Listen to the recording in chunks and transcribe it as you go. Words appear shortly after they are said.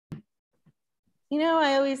You know,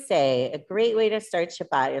 I always say a great way to start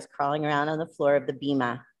Shabbat is crawling around on the floor of the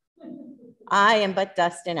bima. I am but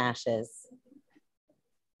dust and ashes.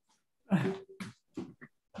 You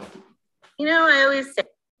know, I always say,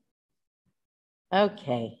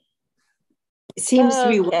 okay. It seems to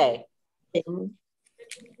be okay.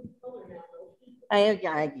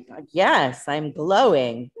 Yes, I'm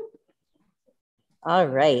glowing. All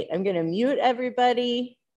right, I'm going to mute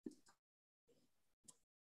everybody.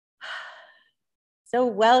 So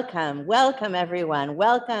welcome everyone.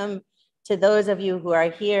 Welcome to those of you who are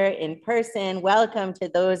here in person. Welcome to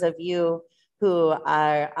those of you who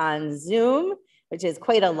are on Zoom, which is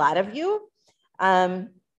quite a lot of you. I'd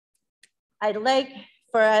like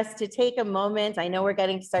for us to take a moment. I know we're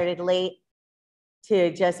getting started late,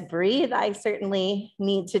 to just breathe. I certainly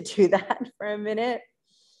need to do that for a minute.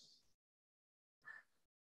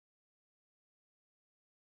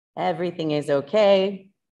 Everything is okay.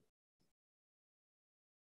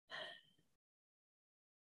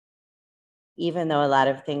 Even though a lot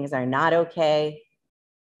of things are not okay.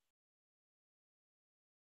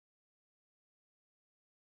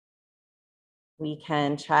 We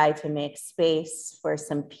can try to make space for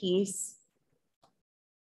some peace.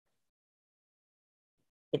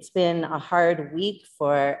 It's been a hard week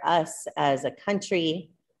for us as a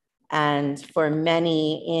country and for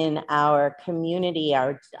many in our community,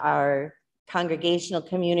 our congregational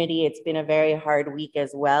community. It's been a very hard week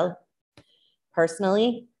as well,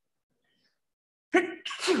 personally.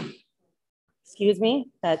 Excuse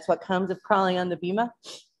me, that's what comes of crawling on the bima.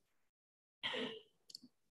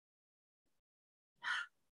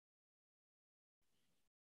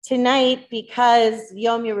 Tonight, because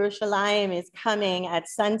Yom Yerushalayim is coming at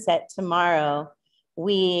sunset tomorrow,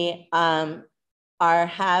 we are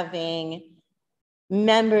having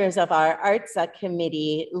members of our ARZA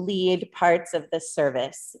committee lead parts of the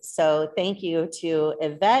service. So thank you to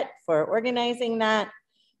Yvette for organizing that.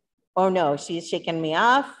 Oh no, she's shaking me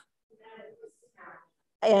off.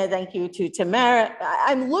 Thank you to Tamara.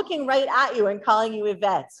 I'm looking right at you and calling you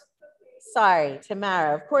Yvette. Sorry,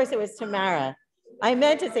 Tamara. Of course it was Tamara. I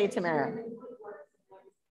meant to say Tamara.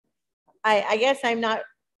 I guess I'm not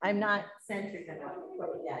centered enough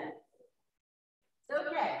yet. It's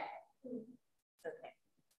okay. It's okay.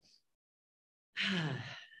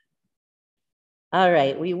 All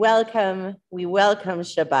right, we welcome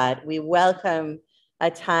Shabbat. We welcome a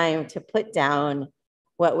time to put down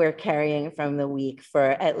what we're carrying from the week for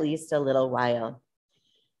at least a little while.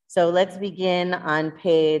 So let's begin on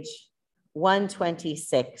page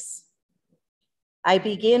 126. I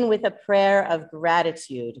begin with a prayer of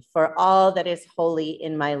gratitude for all that is holy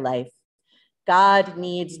in my life. God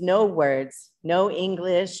needs no words, no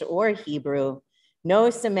English or Hebrew, no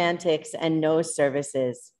semantics and no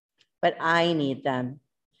services, but I need them.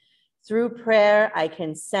 Through prayer, I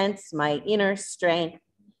can sense my inner strength,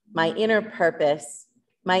 my inner purpose,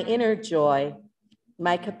 my inner joy,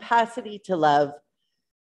 my capacity to love.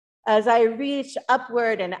 As I reach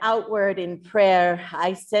upward and outward in prayer,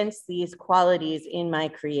 I sense these qualities in my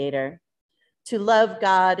Creator. To love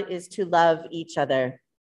God is to love each other.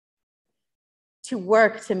 To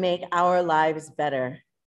work to make our lives better.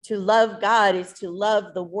 To love God is to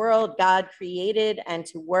love the world God created and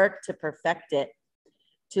to work to perfect it.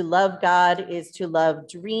 To love God is to love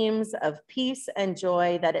dreams of peace and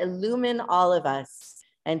joy that illumine all of us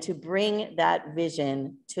and to bring that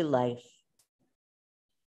vision to life.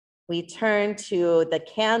 We turn to the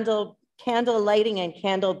candle lighting and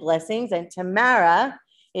candle blessings, and Tamara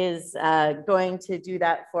is going to do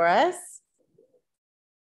that for us.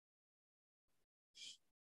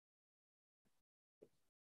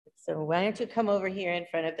 So why don't you come over here in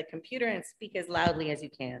front of the computer and speak as loudly as you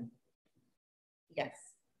can. Yes.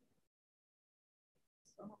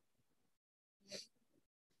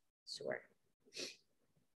 Sure.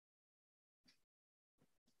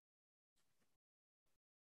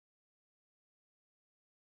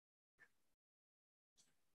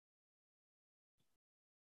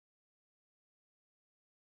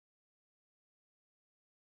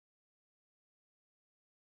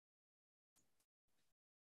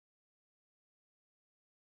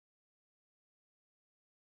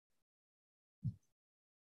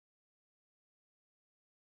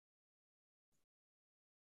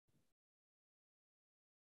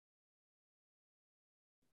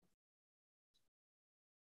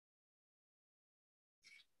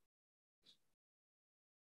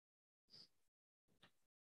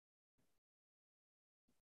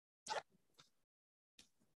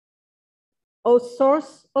 O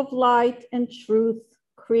source of light and truth,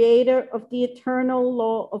 creator of the eternal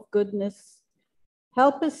law of goodness,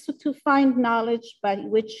 help us to find knowledge by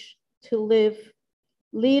which to live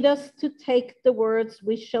Lead us to take the words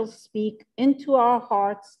we shall speak into our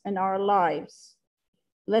hearts and our lives.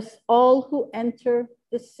 Bless all who enter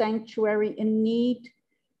the sanctuary in need,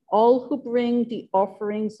 all who bring the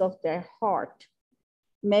offerings of their heart.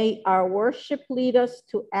 May our worship lead us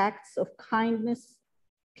to acts of kindness,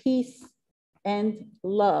 peace, and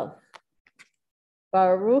love.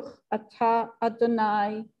 Baruch atah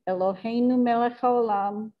Adonai Eloheinu melech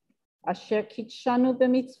haolam, asher kitshanu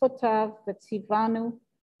b'mitzvotav v'tzivanu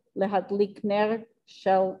lehadlik ner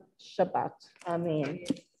shel Shabbat. Amen.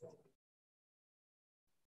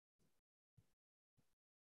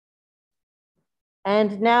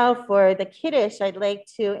 And now for the Kiddush, I'd like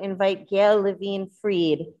to invite Gail Levine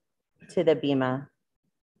Freed to the bima.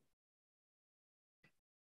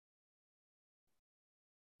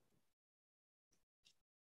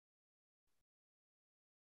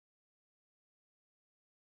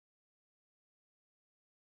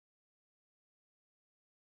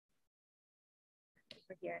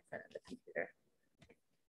 Over here in front of the computer.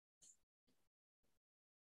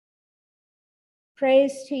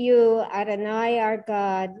 Praise to you, Adonai, our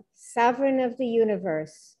God, sovereign of the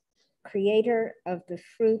universe, creator of the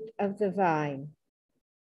fruit of the vine.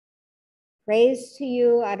 Praise to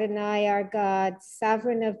you, Adonai, our God,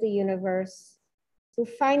 sovereign of the universe, who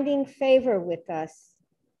finding favor with us,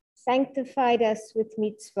 sanctified us with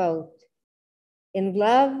mitzvot. In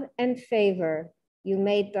love and favor, you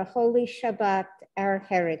made the holy Shabbat our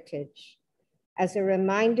heritage, as a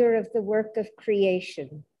reminder of the work of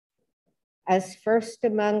creation. As first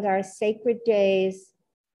among our sacred days,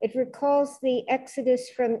 it recalls the exodus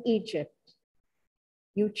from Egypt.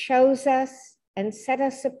 You chose us and set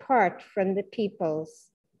us apart from the peoples.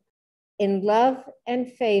 In love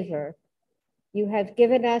and favor, you have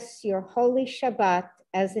given us your holy Shabbat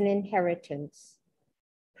as an inheritance.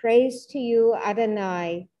 Praise to you,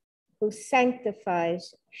 Adonai, who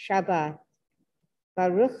sanctifies Shabbat.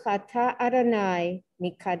 Baruch atah Adonai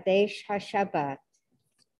mikadesh haShabbat.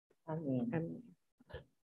 Amen. Amen.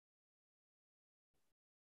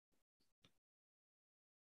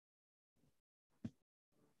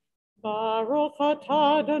 Baruch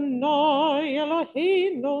atah Adonai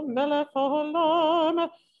Eloheinu melech haolam,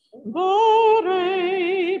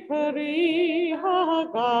 borei peri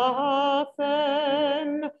hagafen.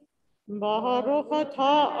 Baruch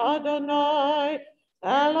atah Adonai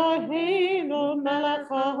Eloheinu melech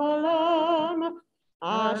haolam,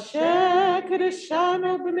 asher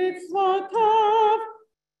kiddushanu b'mitzvotav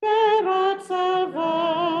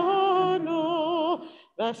v'ratzavanu.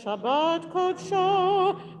 Shabbat kodsho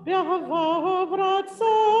b'ahava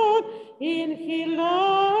v'ratzon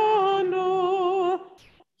inhilanu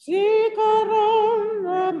zikaron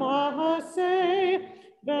lemahaseh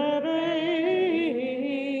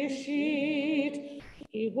bereshit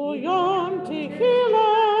kihu yom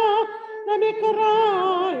tehillah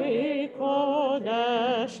lemikrai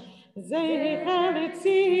kodesh zecher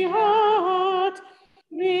tzihat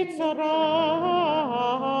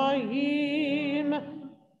Mitzrayim.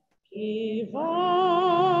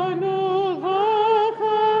 Ivanu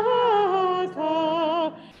v'chata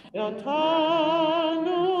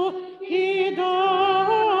yatanu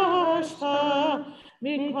hidashta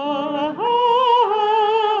mikol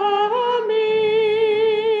ha'amim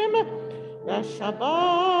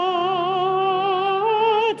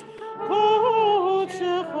v'shabbat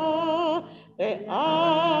kodshecha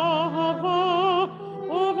be'ahava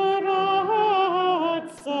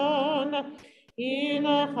u'v'ratzon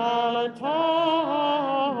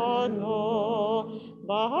Inachaltano,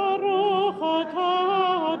 Baruch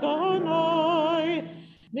atah Adonai,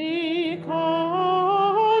 Mikadesh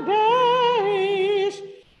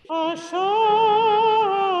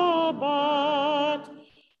haShabbat.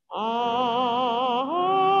 Amen.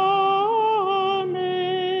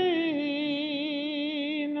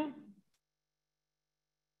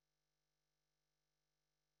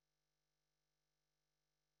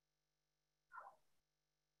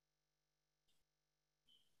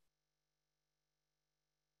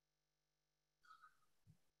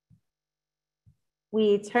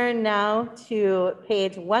 We turn now to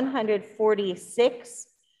page 146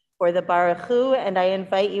 for the Baruch Hu, and I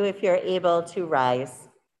invite you, if you're able, to rise.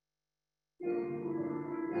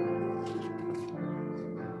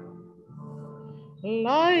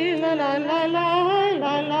 Lai la la la la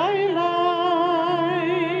la la la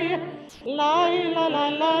Lai la la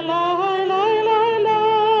la la la la la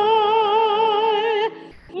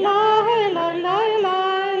Lai la la la la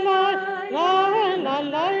Lai la la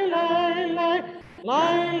la la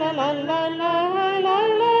Lai la la la la la la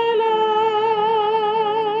la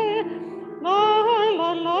Lai la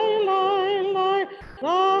la la la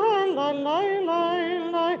Lai la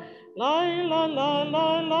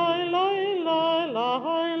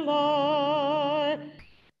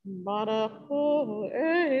Baruch hu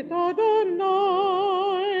et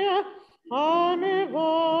Adonai HaMevorach.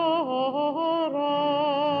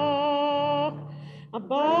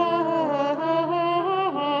 Baruch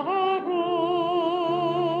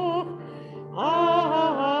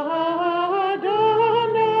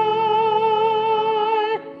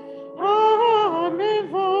Adonai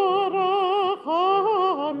HaMevorach,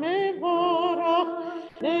 HaMevorach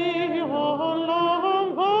Le'olam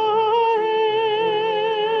va'ed.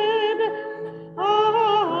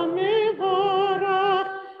 HaMevorach,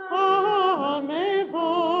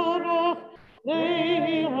 HaMevorach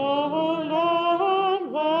Le'olam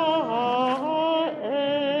va'ed.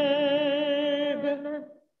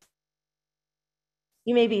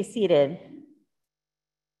 You may be seated.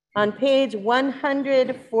 On page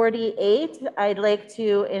 148, I'd like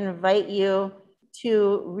to invite you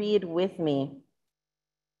to read with me.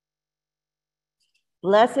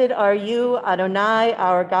 Blessed are you, Adonai,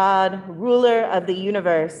 our God, ruler of the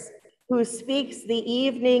universe, who speaks the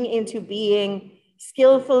evening into being,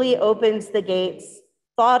 skillfully opens the gates,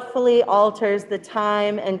 thoughtfully alters the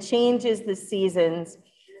time and changes the seasons,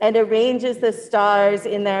 and arranges the stars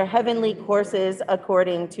in their heavenly courses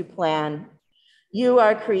according to plan. You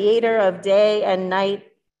are creator of day and night,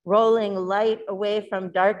 rolling light away from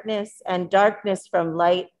darkness and darkness from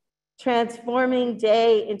light, transforming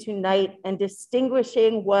day into night and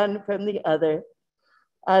distinguishing one from the other.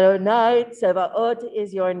 Adonai Tsevaot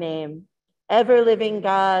is your name. Ever-living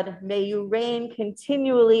God, may you reign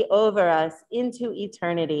continually over us into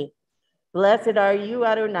eternity. Blessed are you,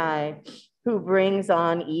 Adonai, who brings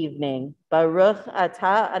on evening. Baruch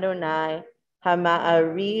atah Adonai,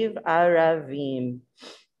 Hama'ariv Aravim.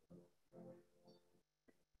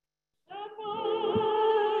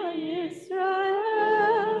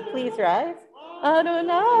 Israel, please rise.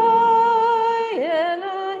 Adonai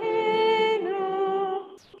Eloheinu,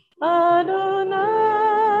 Adonai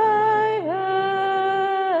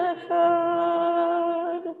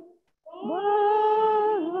Echad.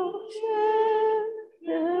 Baruch Shem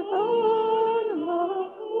Kevod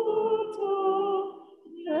Malchuto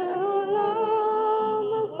Le'olam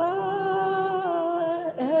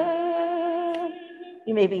Va'ed.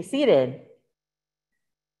 You may be seated.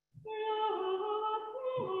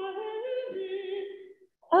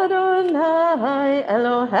 Adonai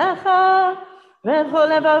Elohecha v'chol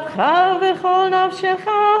levacha v'chol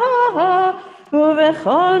nafshecha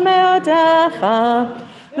uv'chol me'odecha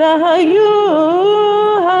v'hayu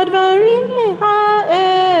hadvarim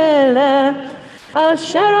ha'ele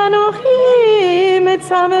asher anochi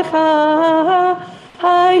mitzavecha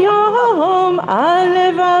hayom al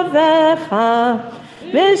levavecha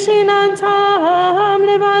v'shinantam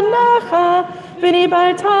levanecha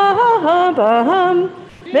v'nibarta b'ham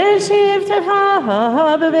v'shivtecha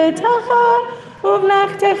b'beitecha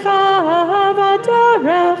uv'lachtecha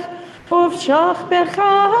v'adorech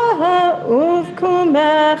uv'shachbecha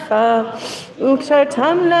uv'kumecha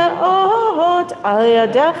u'kshartam le'ot al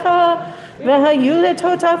yadecha v'hayu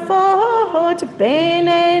letotafot bein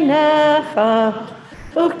einecha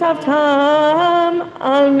u'ktavtam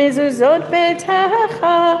al mezuzot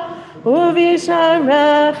beitecha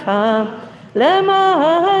uv'yisharecha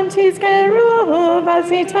למען תזכרו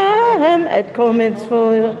ועשיתם את כל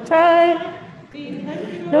מצוותיי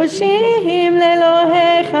קדושים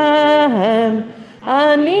לאלוהיכם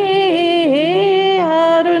אני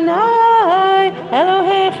אדוני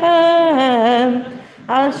אלוהיכם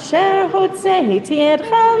אשר הוצאתי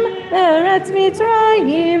אתכם מארץ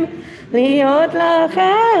מצרים להיות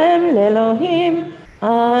לכם לאלוהים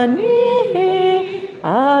אני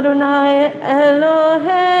Adonai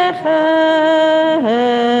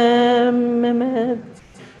Elohechem.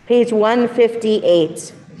 Page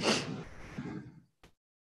 158.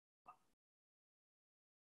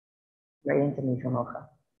 Very intimate from Ocha.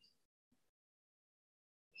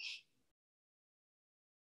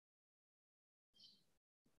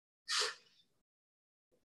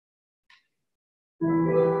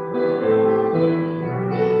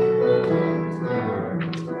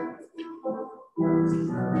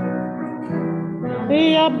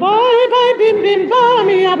 Ya bye bye bim bim bam,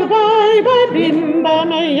 ya bye bye bim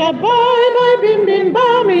bam, ya bye bye bim bim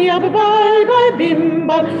bam, ya bye bye bim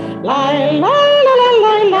bam, la la la la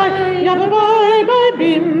la la, ya bye bye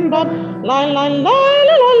bim bam, la la la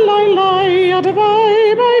la la la la, ya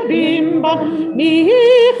bye bye bim bam, mi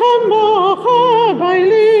chamocha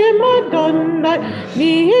bailim Adonai,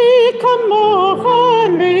 mi chamocha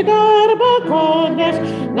nedar bakodesh,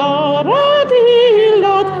 narad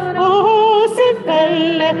hilot.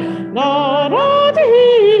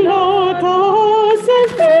 נרדתי לו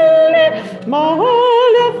תוסף לי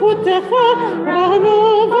מלכותך רנו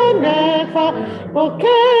ונפח בוקע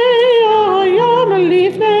יום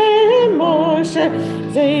לפני משה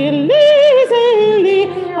זלי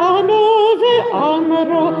אנו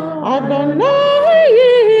ואמרו אדוני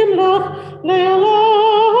ימלוך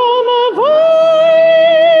לעולם ועד.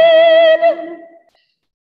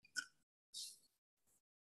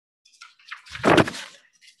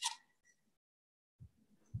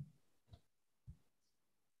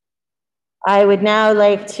 I would now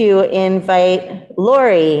like to invite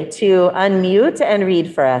Lori to unmute and read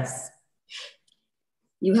for us.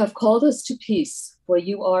 You have called us to peace, for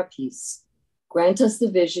you are peace. Grant us the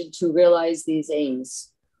vision to realize these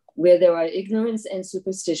aims. Where there are ignorance and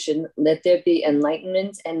superstition, let there be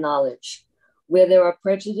enlightenment and knowledge. Where there are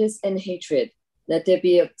prejudice and hatred, let there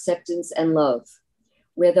be acceptance and love.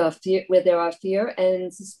 Where there are fear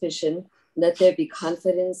and suspicion, let there be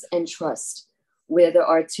confidence and trust. Where there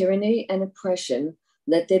are tyranny and oppression,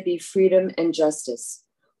 let there be freedom and justice.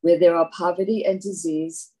 Where there are poverty and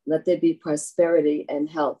disease, let there be prosperity and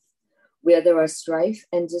health. Where there are strife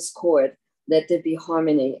and discord, let there be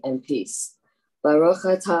harmony and peace. Baruch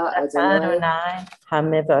atah Adonai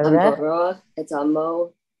Hamevarech et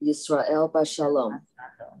Amo Yisrael Bashalom.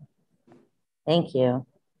 Thank you.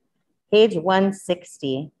 Page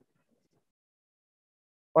 160,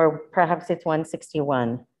 or perhaps it's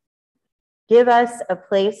 161. Give us a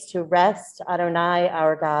place to rest, Adonai,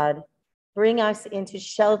 our God. Bring us into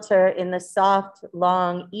shelter in the soft,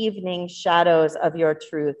 long evening shadows of your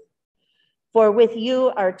truth. For with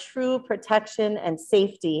you are true protection and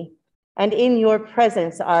safety, and in your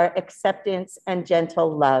presence are acceptance and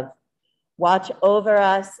gentle love. Watch over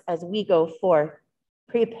us as we go forth.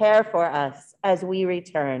 Prepare for us as we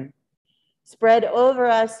return. Spread over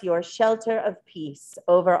us your shelter of peace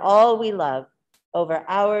over all we love, over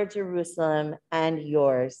our Jerusalem and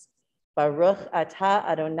yours. Baruch atah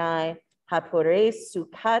Adonai, haporei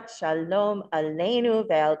sukat shalom aleinu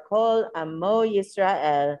ve'al kol amo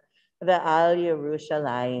Yisrael ve'al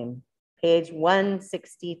Yerushalayim. Page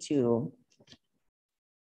 162.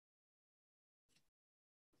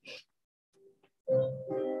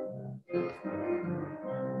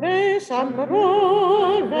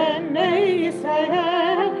 ושמרו בני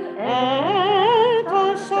ישראל את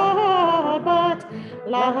השבת,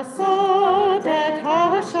 לעשות את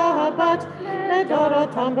השבת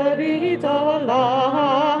לדורותם ברית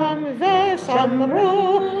עולם.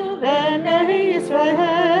 ושמרו בני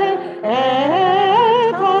ישראל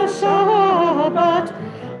את השבת,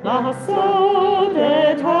 לעשות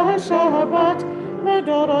את השבת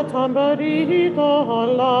לדורותם ברית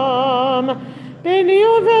עולם. ביני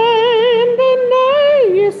ובין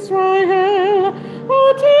בני ישראל,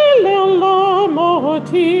 אותי לעולם,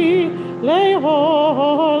 אותי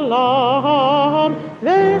לעולם.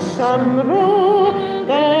 ושמרו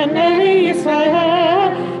בני ישראל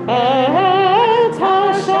את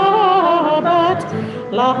השבת,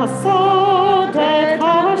 לעשות את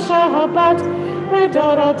השבת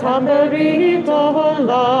לדורותם ברית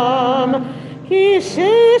עולם. כי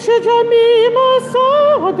ששת ימים עשה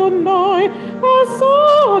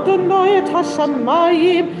אדוני את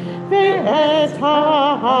השמיים ואת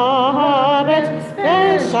הארץ,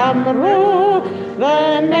 ושמרו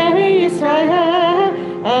בני ישראל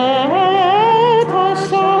את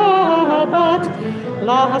השבת,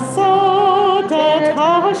 לעשות את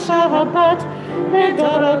השבת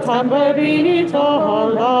לדורותם ברית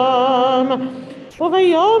עולם.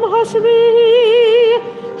 וביום השביעי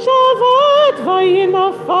שבת ויהי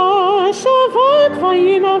נפש, שבת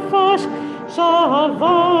ויהי נפש,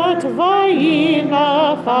 שבת ויהי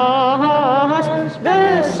נפש.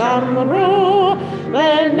 ושמרו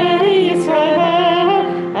בני ישראל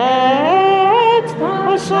את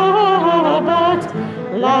השבת,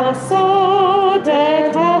 לעשות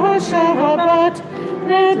את השבת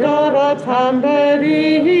לדורותם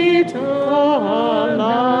ברית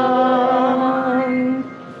עולם.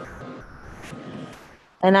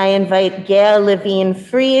 And I invite Gail Levine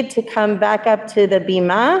Freed to come back up to the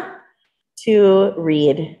bima to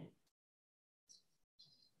read.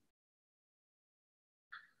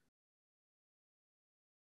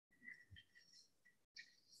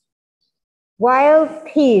 Wild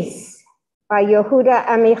Peace by Yehuda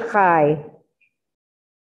Amichai.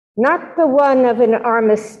 Not the one of an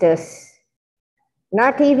armistice,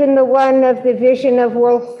 not even the one of the vision of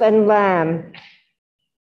wolf and lamb,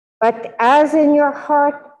 but as in your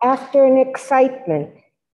heart after an excitement,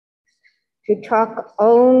 to talk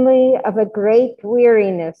only of a great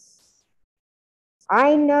weariness.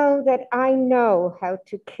 I know that I know how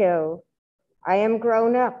to kill, I am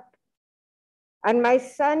grown up, and my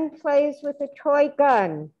son plays with a toy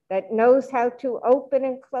gun that knows how to open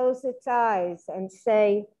and close its eyes and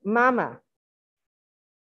say, Mama.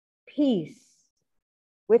 Peace,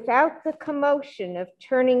 without the commotion of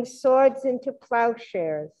turning swords into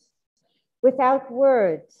plowshares, without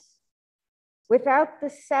words, without the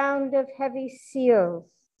sound of heavy seals.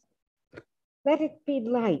 Let it be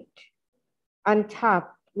light on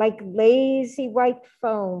top, like lazy white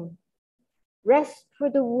foam. Rest for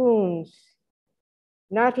the wounds,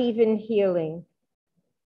 not even healing.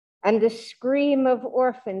 And the scream of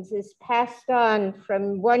orphans is passed on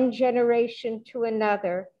from one generation to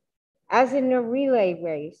another. As in a relay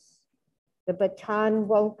race, the baton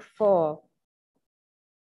won't fall.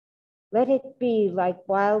 Let it be like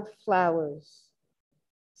wildflowers,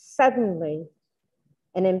 suddenly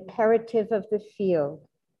an imperative of the field,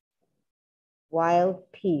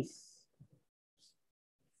 wild peace.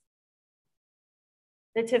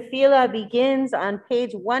 The tefillah begins on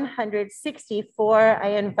page 164. I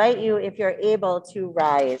invite you, if you're able, to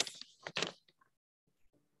rise.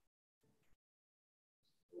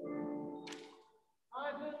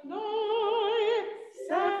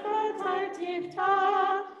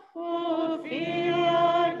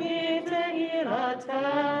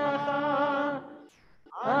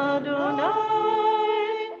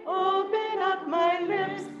 Adonai, open up my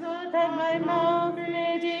lips that my mouth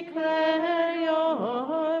may declare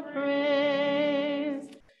your praise.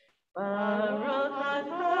 Baruch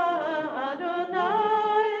atah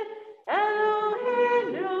Adonai,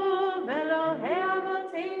 Eloheinu, Elohei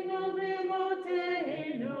Avotenu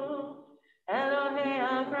v'Imotenu, Elohei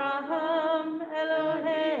Abraham,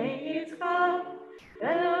 Elohei Yitzchak,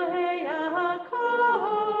 Elohei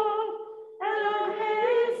Yaakov, Elohei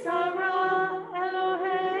Sarah,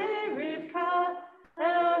 Elohei Rivka,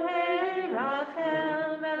 Elohei Rachel,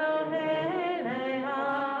 Elohei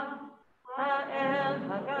Leah, Ha'el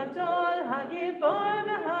Hagadol, Hagibor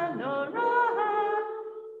v'Hanorah,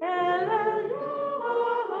 El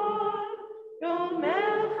Elyon,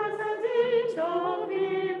 Gomer Chasadim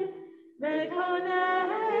Tovim,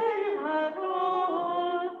 Mekonei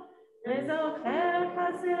Hakol, Mezocher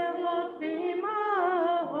Chaserot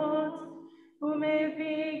v'Imahot,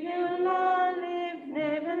 Umevii Geulah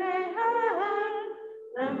livnei bneihem,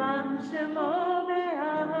 Leman Shemo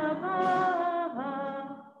be'ahava,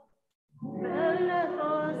 Melech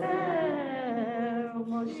Ozer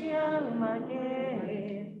u'Moshiach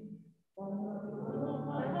u'Maged.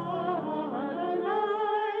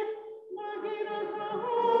 Adonai, Magid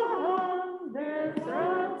Avraham,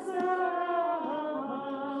 Be'ezrat Sarah.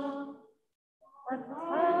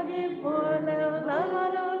 אתה גיבור לעולם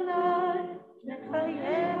אדוני,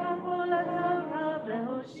 מחיה כל התורה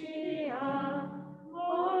והושיע,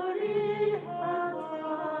 מוריד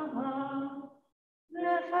הטמא.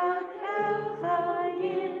 לכתר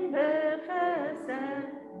חיים בחסד,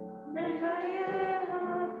 מחיה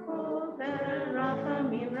הכל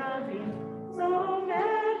ברחמים רבים,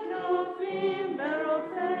 צומח נופלים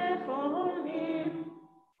ברופא חולים,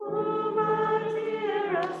 ומתיר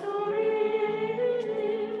אסורים,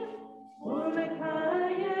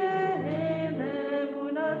 ומקיים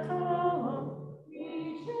אמונתו,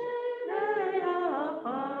 משני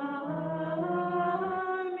הפעם,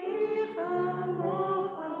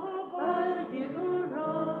 מחמוך כל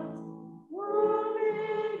גבורות,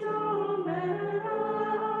 ומדומרה.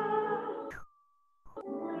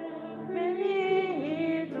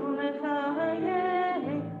 מנהיג ומחיה,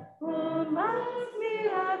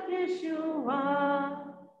 ומצמיח ישועה,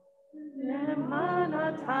 למען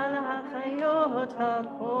אתה להחיות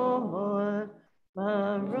הכל.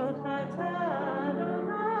 ברוך אתה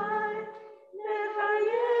אדוני,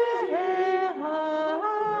 מחיי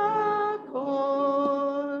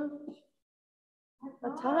הכל.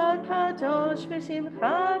 אתה קדוש ושמך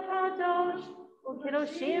קדוש,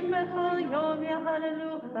 וקדושים בכל יום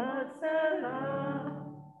יהללוך סלה.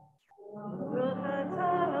 ברוך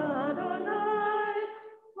אתה אדוני,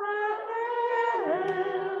 האל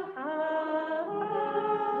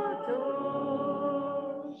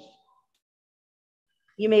הקדוש.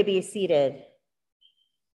 You may be seated.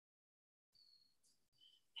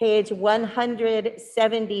 Page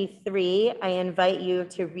 173, I invite you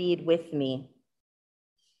to read with me.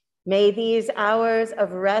 May these hours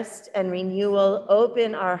of rest and renewal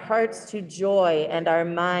open our hearts to joy and our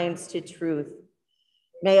minds to truth.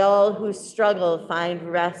 May all who struggle find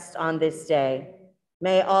rest on this day.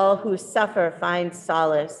 May all who suffer find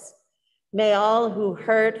solace. May all who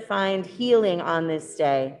hurt find healing on this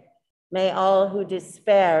day. May all who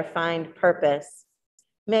despair find purpose.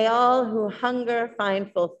 May all who hunger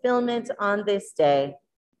find fulfillment on this day.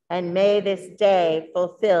 and may this day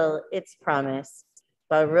fulfill its promise.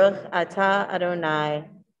 Baruch atah Adonai,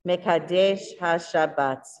 Mekadesh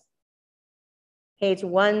HaShabbat. Page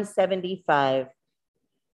 175.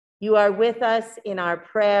 You are with us in our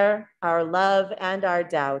prayer, our love, and our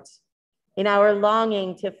doubt, in our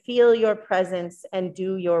longing to feel your presence and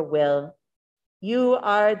do your will. You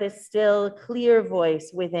are the still, clear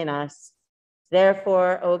voice within us.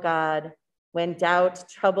 Therefore, O God, when doubt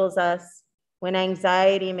troubles us, when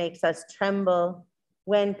anxiety makes us tremble,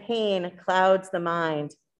 when pain clouds the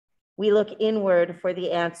mind, we look inward for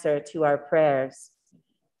the answer to our prayers.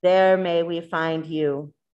 There may we find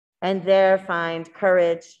you, and there find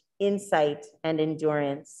courage, insight, and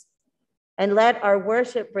endurance. And let our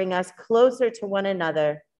worship bring us closer to one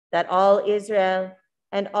another, that all Israel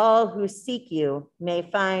and all who seek you may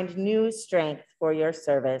find new strength for your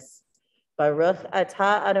service. Baruch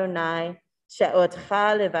atah Adonai,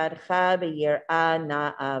 she'otcha levadcha b'yirah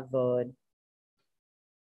na'avod.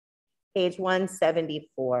 Page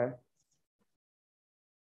 174.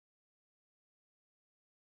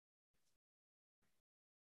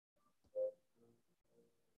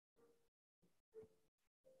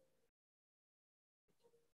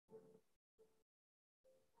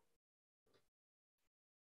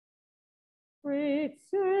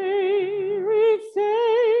 Ritzei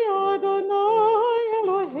Adonai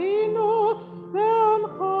Eloheinu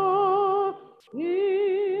ve'amcha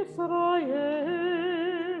Yisrael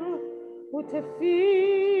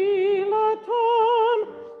u'tefilatam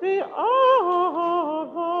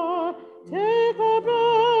be'ahava tekabel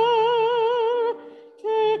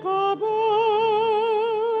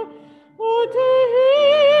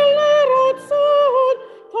u'tehil ratzon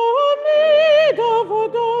tamid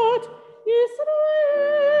avodot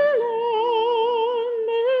Israel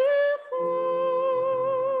Necha,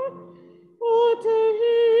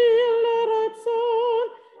 Otehil Ratzon,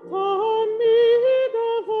 Tamid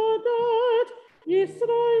Avodat,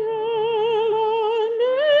 Israel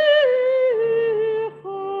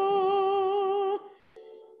Necha,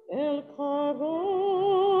 El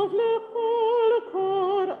Karov Lechol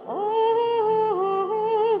Korav,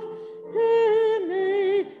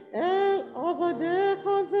 Penei El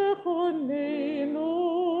Avadecha Vechonenu,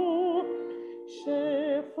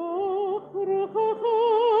 Shefach Ruchacha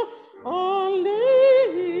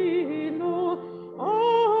Aleinu,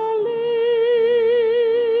 Aleinu,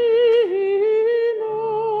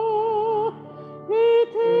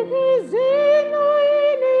 V'tehizenu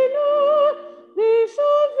Einenu,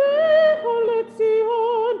 V'shovecha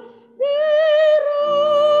leTzion,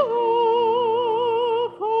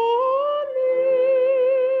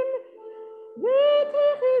 V'rachamim,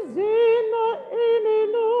 ותחזינה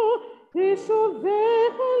עינינו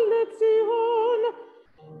ושובך לציון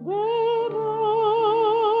ברחמים.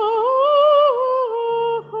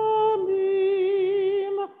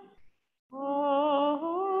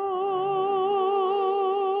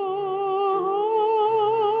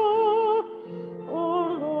 O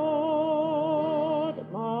Lord,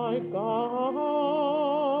 my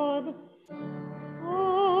God,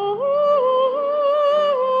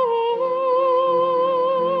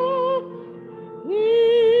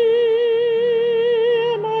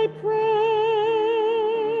 hear my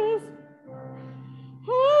prayers.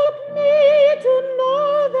 Help me to know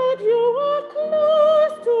that you are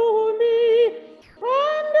close to me,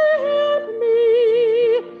 and help me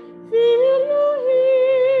feel you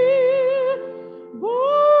here.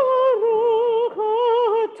 Baruch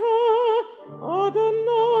atah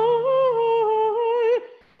Adonai,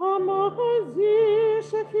 hamachzir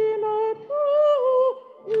shekhinatu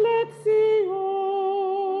leTzion.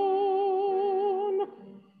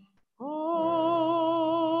 Amen.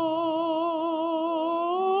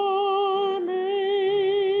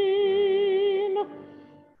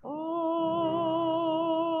 Amen.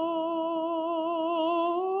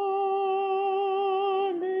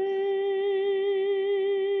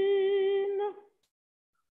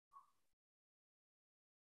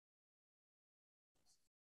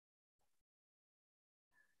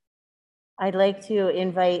 I'd like to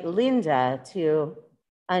invite Linda to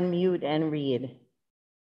unmute and read.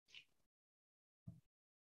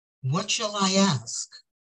 What shall I ask?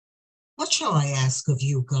 What shall I ask of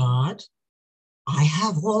you, God? I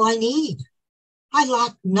have all I need. I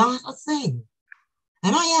lack not a thing.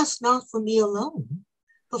 And I ask not for me alone,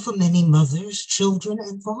 but for many mothers, children,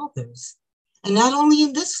 and fathers, and not only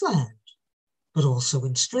in this land, but also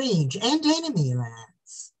in strange and enemy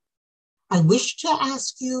lands. I wish to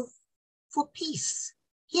ask you for peace.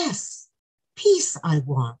 Yes, peace I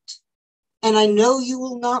want. And I know you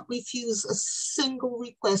will not refuse a single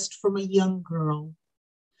request from a young girl.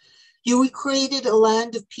 You recreated a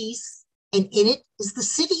land of peace, and in it is the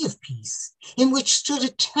city of peace, in which stood a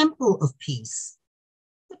temple of peace.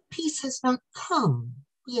 But peace has not come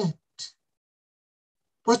yet.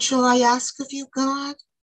 What shall I ask of you, God?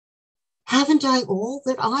 Haven't I all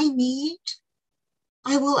that I need?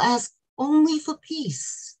 I will ask only for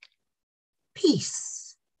peace.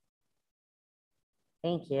 Peace.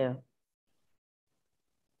 Thank you.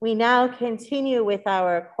 We now continue with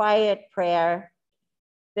our quiet prayer.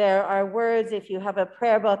 There are words, if you have a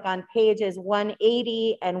prayer book, on pages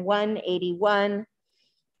 180 and 181.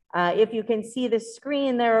 If you can see the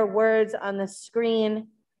screen, there are words on the screen,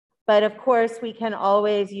 but of course we can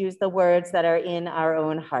always use the words that are in our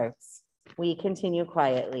own hearts. We continue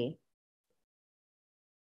quietly.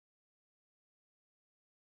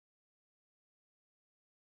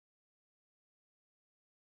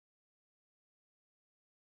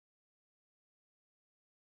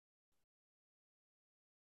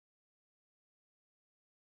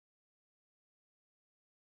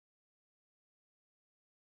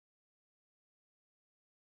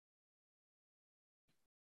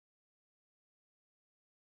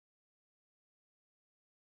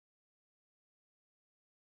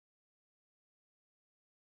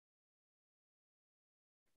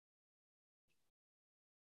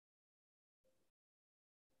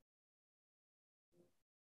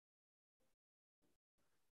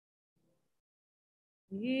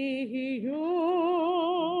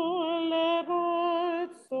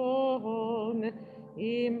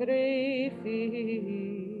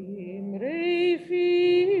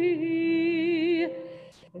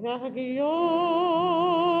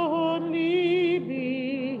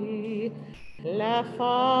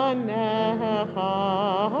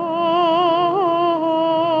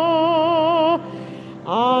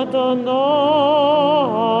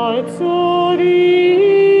 Adonai tzuri,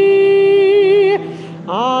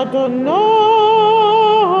 Adonai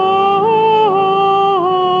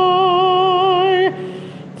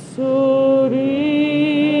tzuri,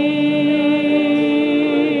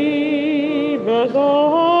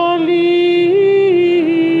 v'gali,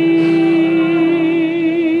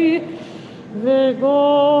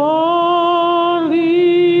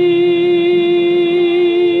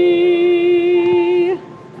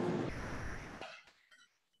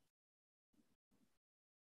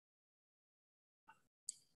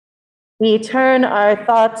 We turn our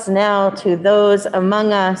thoughts now to those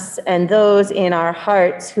among us and those in our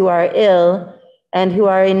hearts who are ill and who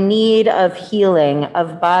are in need of healing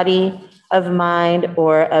of body, of mind,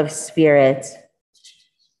 or of spirit.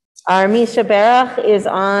 Our Misha Berach is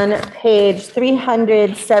on page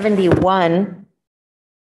 371.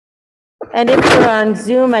 And if you're on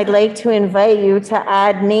Zoom, I'd like to invite you to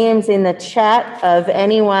add names in the chat of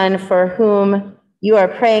anyone for whom you are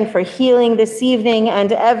praying for healing this evening,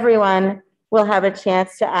 and everyone will have a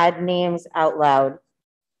chance to add names out loud.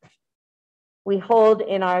 We hold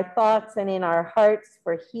in our thoughts and in our hearts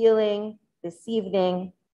for healing this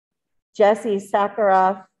evening Jesse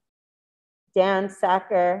Sakharoff, Dan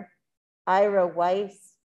Sacker, Ira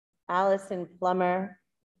Weiss, Allison Plummer,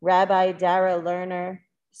 Rabbi Dara Lerner,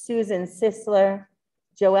 Susan Sisler,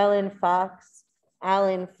 Joellen Fox,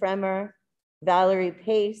 Alan Fremer, Valerie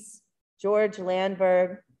Pace, George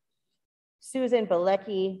Landberg, Susan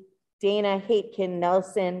Bilecki, Dana Haitkin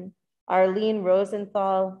Nelson, Arlene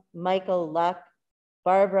Rosenthal, Michael Luck,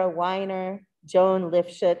 Barbara Weiner, Joan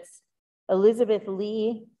Lifshitz, Elizabeth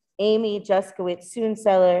Lee, Amy Juskowitz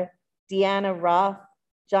Soonseller, Deanna Roth,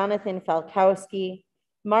 Jonathan Falkowski,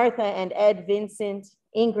 Martha and Ed Vincent,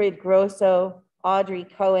 Ingrid Grosso, Audrey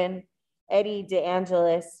Cohen, Eddie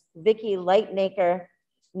DeAngelis, Vicky Lightnaker,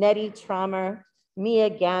 Nettie Trommer,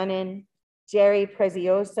 Mia Gannon, Jerry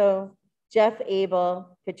Prezioso, Jeff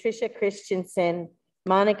Abel, Patricia Christensen,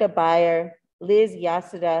 Monica Bayer, Liz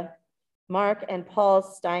Yasuda, Mark and Paul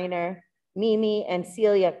Steiner, Mimi and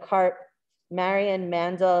Celia Karp, Marion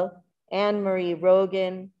Mandel, Anne Marie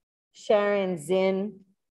Rogan, Sharon Zinn,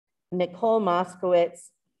 Nicole Moskowitz,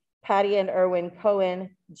 Patty and Erwin Cohen,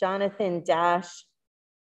 Jonathan Dash,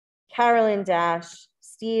 Carolyn Dash,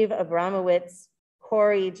 Steve Abramowitz,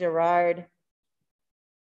 Corey Gerard,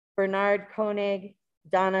 Bernard Koenig,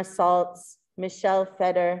 Donna Saltz, Michelle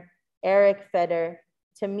Feder, Eric Feder,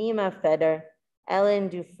 Tamima Feder, Ellen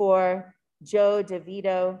Dufour, Joe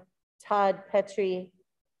DeVito, Todd Petrie,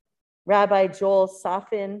 Rabbi Joel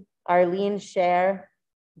Sofin, Arlene Scher,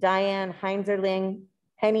 Diane Heinzerling,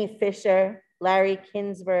 Penny Fisher, Larry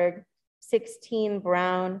Kinsberg, 16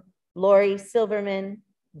 Brown, Lori Silverman,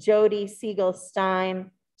 Jody Siegel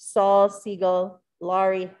Stein, Saul Siegel,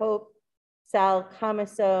 Laurie Hope, Sal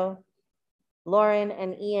Camiso, Lauren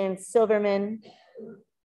and Ian Silverman,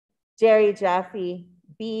 Jerry Jaffe,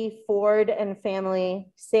 B. Ford and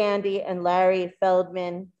family, Sandy and Larry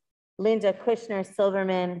Feldman, Linda Kushner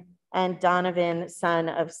Silverman, and Donovan, son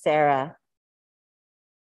of Sarah.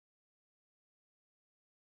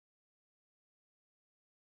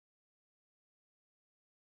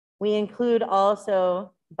 We include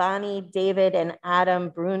also Bonnie, David, and Adam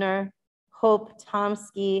Bruner, Hope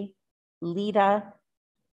Tomsky, Lita,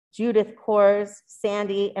 Judith Kors,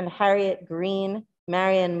 Sandy and Harriet Green,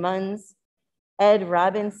 Marion Munns, Ed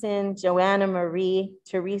Robinson, Joanna Marie,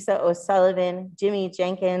 Teresa O'Sullivan, Jimmy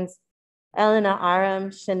Jenkins, Elena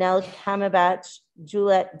Aram, Chanel Kamabach,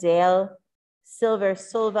 Juliette Dale, Silver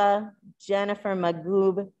Silva, Jennifer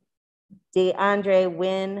Magoob, DeAndre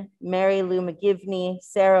Wynn, Mary Lou McGivney,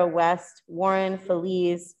 Sarah West, Warren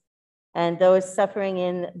Feliz, and those suffering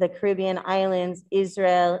in the Caribbean islands,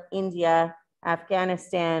 Israel, India,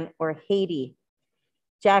 Afghanistan, or Haiti.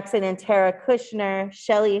 Jackson and Tara Kushner,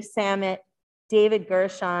 Shelley Samet, David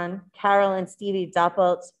Gershon, Carol and Stevie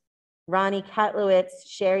Doppelt, Ronnie Katlowitz,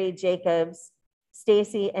 Sherry Jacobs,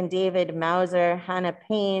 Stacy and David Mauser, Hannah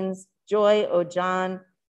Paines, Joy O'John,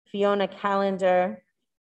 Fiona Callender,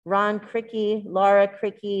 Ron Cricky, Laura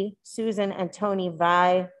Cricky, Susan and Tony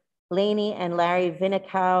Vi, Lainey and Larry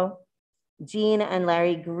Vinikow, Jean and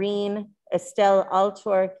Larry Green, Estelle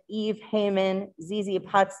Altork, Eve Heyman, Zizi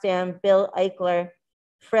Potsdam, Bill Eichler,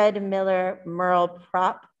 Fred Miller, Merle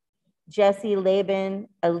Propp, Jesse Laban,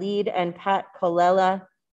 Alid and Pat Colella,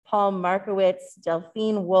 Paul Markowitz,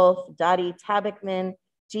 Delphine Wolf, Dottie Tabachman,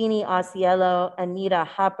 Jeannie Osiello, Anita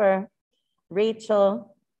Hopper,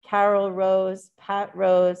 Rachel, Carol Rose, Pat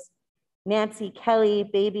Rose, Nancy Kelly,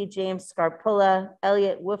 Baby James Scarpulla,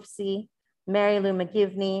 Elliot Woofsey, Mary Lou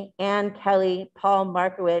McGivney, Ann Kelly, Paul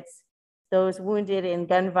Markowitz, those wounded in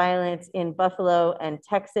gun violence in Buffalo and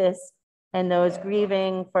Texas, and those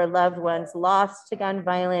grieving for loved ones lost to gun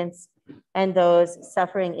violence, and those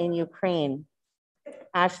suffering in Ukraine.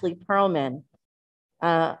 Ashley Perlman,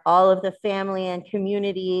 all of the family and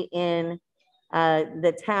community in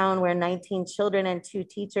the town where 19 children and 2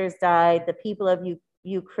 teachers died, the people of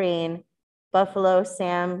Ukraine, Buffalo,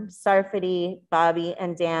 Sam Sarfati, Bobby,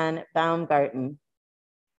 and Dan Baumgarten.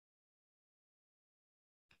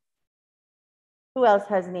 Who else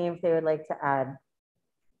has names they would like to add?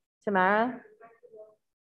 Tamara?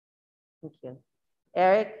 Thank you.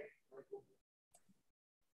 Eric?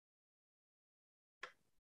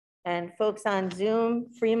 And folks on Zoom,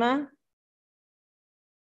 Freema?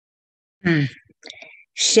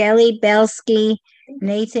 Shelley Belsky,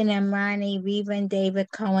 Nathan Amani, Reva and David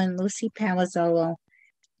Cohen, Lucy Palazzolo,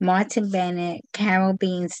 Martin Bennett, Carol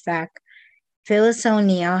Beanstalk, Phyllis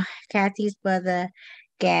O'Neill, Kathy's brother,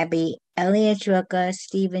 Gabby, Elliot Drucker,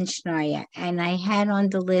 Stephen Schneier. And I had on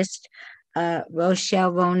the list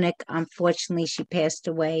Rochelle Ronick. Unfortunately, she passed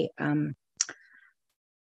away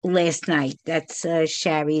last night. That's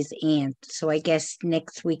Sherry's aunt. So I guess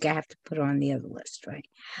next week I have to put her on the other list, right?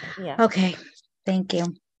 Yeah. Okay. Thank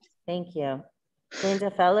you. Thank you.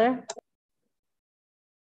 Linda Feller?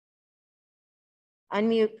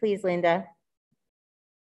 Unmute, please, Linda.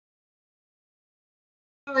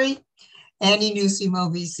 Sorry. Annie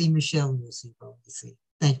Nusimo, VC, Michelle Nusimo, VC.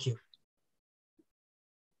 Thank you.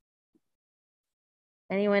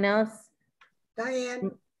 Anyone else?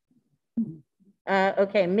 Diane.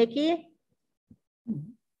 Okay, Mickey?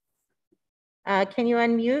 Can you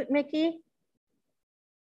unmute, Mickey?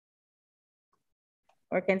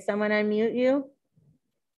 Or can someone unmute you?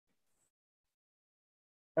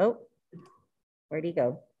 Oh, where'd he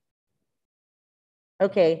go?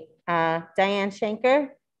 Okay, Diane Schenker?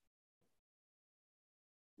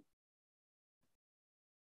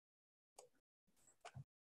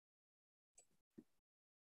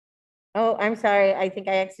 Oh, I'm sorry. I think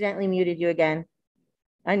I accidentally muted you again.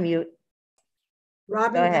 Unmute.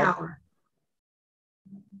 Robin Power.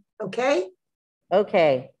 Okay?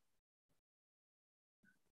 Okay.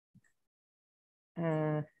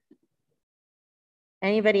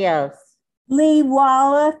 Anybody else? Lee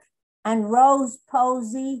Wallach and Rose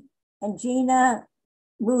Posey and Gina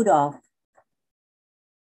Rudolph.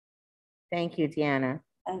 Thank you, Deanna.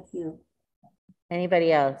 Thank you.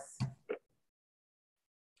 Anybody else?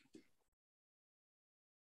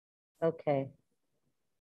 Okay.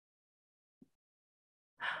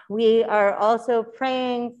 We are also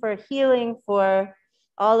praying for healing for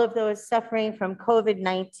all of those suffering from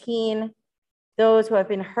COVID-19, those who have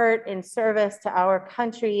been hurt in service to our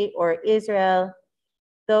country or Israel,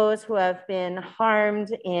 those who have been harmed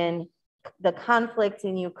in the conflict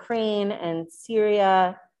in Ukraine and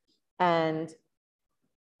Syria and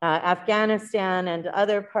Afghanistan and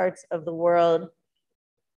other parts of the world.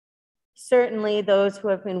 Certainly those who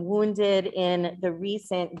have been wounded in the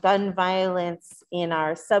recent gun violence in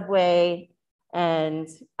our subway and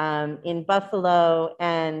in Buffalo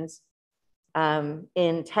and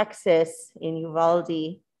in Texas, in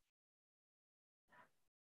Uvalde.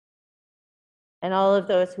 And all of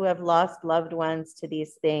those who have lost loved ones to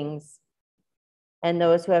these things, and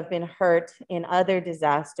those who have been hurt in other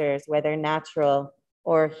disasters, whether natural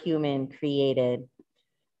or human created.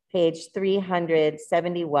 Page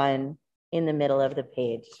 371 in the middle of the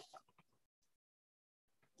page.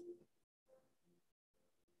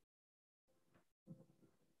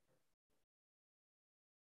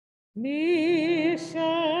 Mi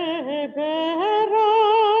sheberach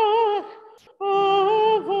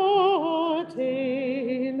avotenu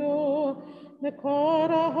mekor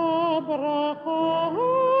habracha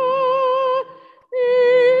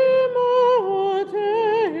imotenu.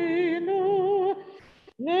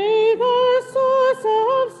 May the source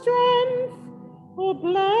of strength, who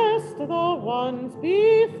blessed the ones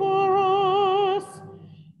before us,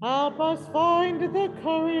 help us find the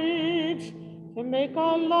courage to make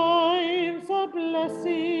our lives a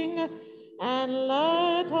blessing, and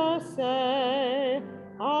let us say,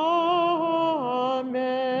 Amen.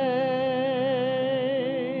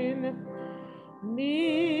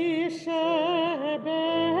 Mi sheberach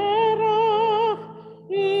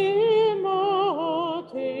imotenu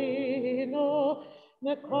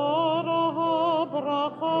mekor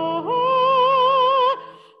habracha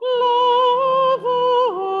lavotenu.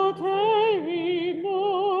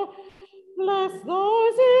 Bless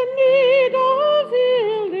those in need of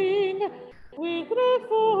healing with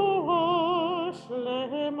refuah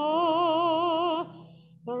shlema,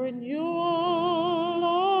 the renewal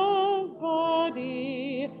of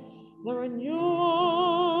body, the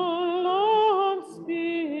renewal of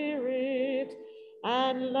spirit,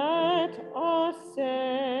 and let us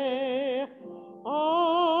say, Amen.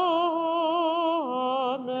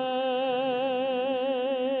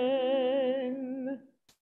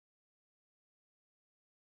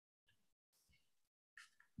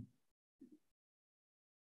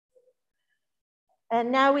 And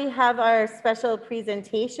now we have our special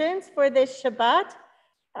presentations for this Shabbat.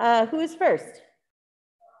 Who's first?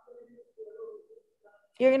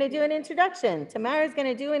 You're gonna do an introduction. Tamara's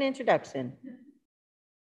gonna do an introduction.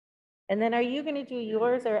 And then are you gonna do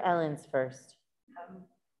yours or Ellen's first?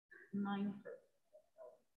 Mine first.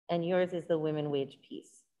 And yours is the women wage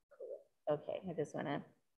piece. Okay, I just wanna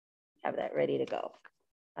have that ready to go.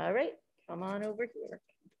 All right, come on over here.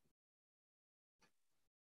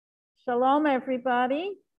 Shalom,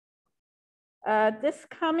 everybody. This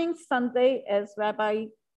coming Sunday, as Rabbi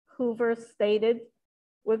Hoover stated,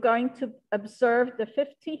 we're going to observe the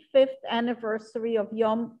 55th anniversary of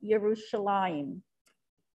Yom Yerushalayim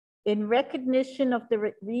in recognition of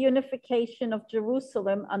the reunification of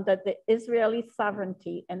Jerusalem under the Israeli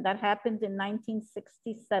sovereignty, and that happened in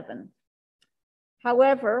 1967.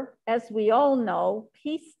 However, as we all know,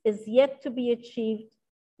 peace is yet to be achieved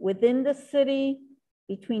within the city,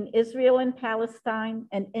 between Israel and Palestine,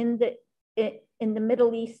 and in the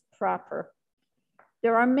Middle East proper.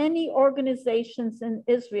 There are many organizations in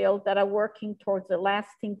Israel that are working towards a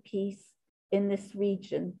lasting peace in this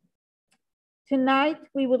region. Tonight,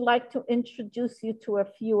 we would like to introduce you to a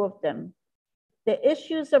few of them. The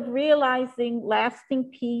issues of realizing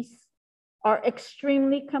lasting peace are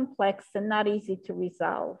extremely complex and not easy to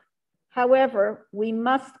resolve. However, we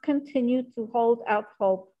must continue to hold out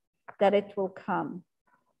hope that it will come.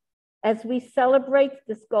 As we celebrate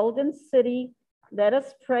this golden city, let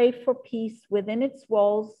us pray for peace within its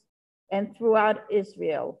walls and throughout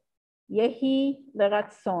Israel. Yehi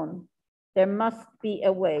leratzon, there must be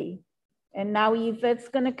a way. And now Yvette's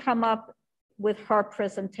gonna come up with her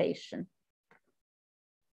presentation.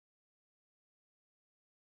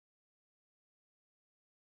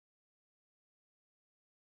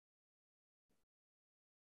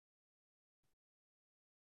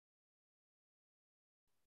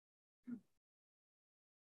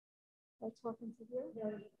 I talk into you?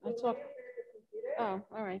 I talk. Oh,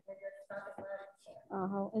 all right. Oh,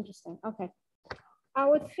 how interesting. Okay.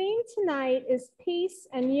 Our theme tonight is peace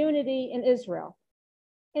and unity in Israel.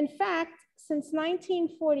 In fact, since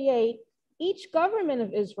 1948, each government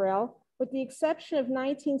of Israel, with the exception of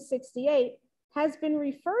 1968, has been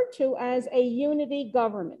referred to as a unity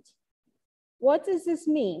government. What does this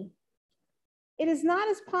mean? It is not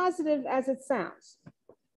as positive as it sounds.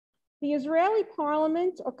 The Israeli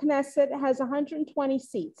parliament, or Knesset, has 120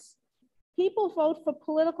 seats. People vote for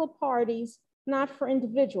political parties, not for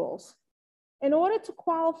individuals. In order to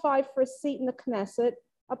qualify for a seat in the Knesset,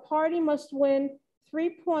 a party must win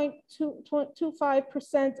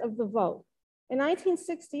 3.25% of the vote. In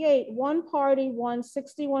 1968, one party won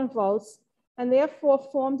 61 votes and therefore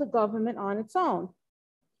formed a government on its own.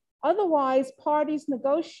 Otherwise, parties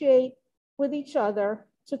negotiate with each other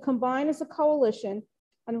to combine as a coalition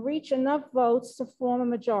and reach enough votes to form a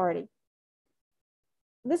majority.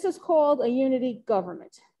 This is called a unity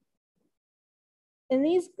government. In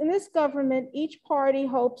this government, each party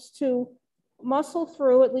hopes to muscle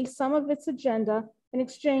through at least some of its agenda in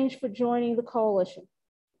exchange for joining the coalition.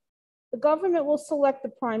 The government will select the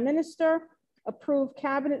prime minister, approve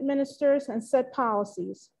cabinet ministers, and set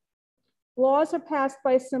policies. Laws are passed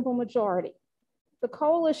by a simple majority. The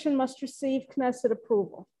coalition must receive Knesset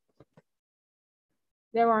approval.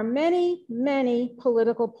 There are many, many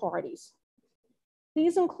political parties.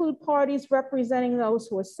 These include parties representing those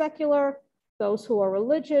who are secular, those who are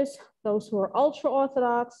religious, those who are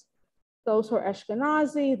ultra-Orthodox, those who are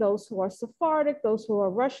Ashkenazi, those who are Sephardic, those who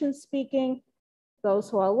are Russian-speaking, those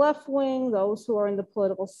who are left-wing, those who are in the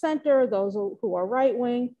political center, those who are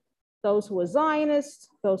right-wing, those who are Zionists,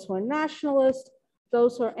 those who are nationalists,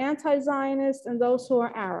 those who are anti-Zionist, and those who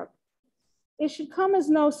are Arab. It should come as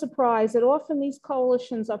no surprise that often these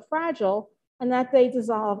coalitions are fragile and that they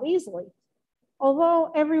dissolve easily.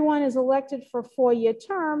 Although everyone is elected for a 4-year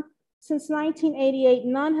term, since 1988,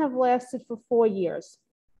 none have lasted for 4 years.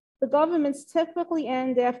 The governments typically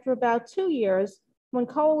end after about 2 years. When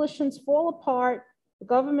coalitions fall apart, the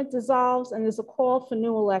government dissolves and there's a call for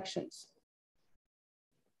new elections.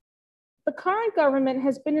 The current government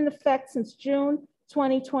has been in effect since June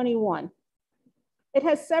 2021. It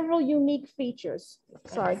has several unique features.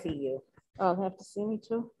 Sorry. I see you. Oh, they have to see me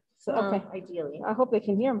too? So, okay. Ideally. I hope they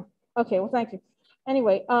can hear me. Okay, well, thank you.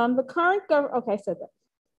 Anyway, the current government, okay, I said that.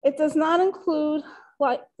 It does not include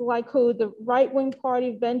Likud, the right-wing party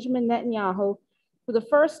of Benjamin Netanyahu, for the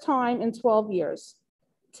first time in 12 years.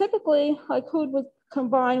 Typically, Likud would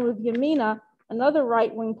combine with Yamina, another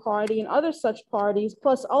right-wing party, and other such parties,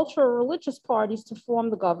 plus ultra-religious parties to form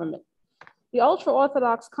the government. The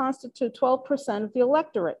ultra-Orthodox constitute 12% of the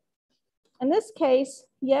electorate. In this case,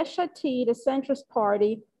 Yesh Atid, a centrist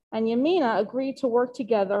party, and Yamina agreed to work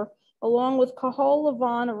together, along with Kahol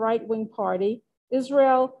Lavan, a right-wing party,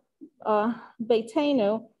 Israel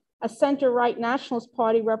Beitenu, a center-right nationalist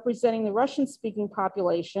party representing the Russian-speaking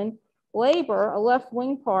population, Labor, a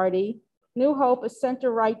left-wing party, New Hope, a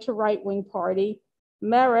center-right to right-wing party,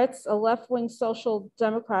 Meretz, a left-wing social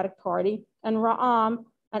democratic party, and Ra'am,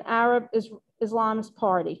 an Arab Islamist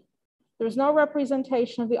party. There is no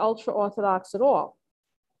representation of the ultra-Orthodox at all.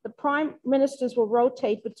 The prime ministers will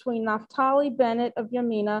rotate between Naftali Bennett of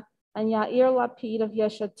Yamina and Yair Lapid of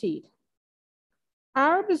Yesh Atid.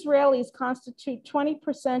 Arab Israelis constitute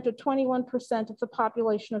 20% or 21% of the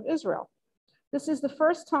population of Israel. This is the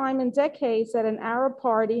first time in decades that an Arab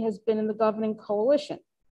party has been in the governing coalition.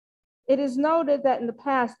 It is noted that in the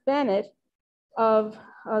past, Bennett of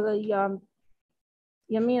the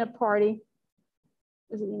Yamina party,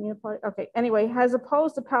 is it Yamina party? Okay, anyway, has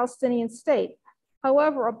opposed the Palestinian state.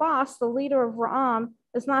 However, Abbas, the leader of Ra'am,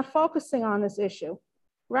 is not focusing on this issue.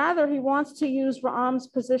 Rather, he wants to use Ra'am's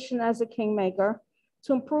position as a kingmaker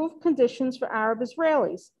to improve conditions for Arab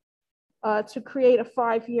Israelis, to create a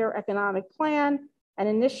 5-year economic plan, an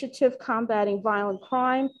initiative combating violent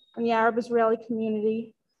crime in the Arab Israeli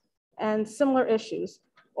community, and similar issues.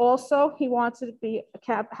 Also, he wanted to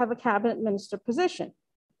have a cabinet minister position.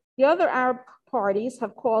 The other Arab parties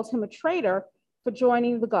have called him a traitor for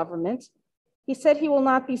joining the government. He said he will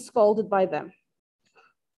not be scolded by them.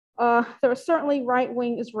 There are certainly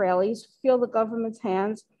right-wing Israelis who feel the government's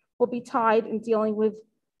hands will be tied in dealing with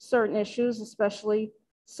certain issues, especially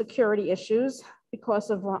security issues,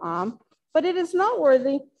 because of Ra'am. But it is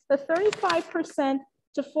noteworthy that 35%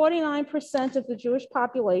 to 49% of the Jewish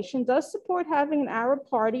population does support having an Arab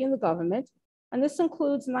party in the government, and this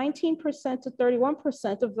includes 19% to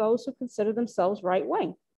 31% of those who consider themselves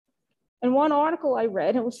right-wing. In one article I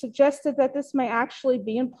read, it was suggested that this may actually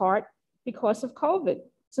be in part because of COVID,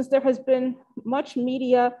 since there has been much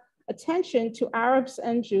media attention to Arabs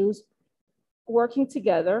and Jews working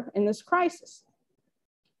together in this crisis.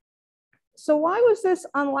 So why was this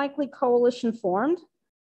unlikely coalition formed?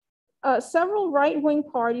 Several right-wing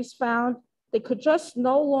parties found they could just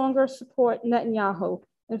no longer support Netanyahu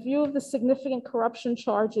in view of the significant corruption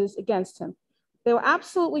charges against him. They were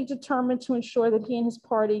absolutely determined to ensure that he and his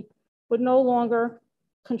party would no longer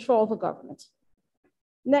control the government.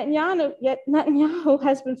 Netanyahu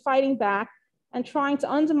has been fighting back and trying to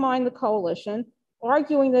undermine the coalition,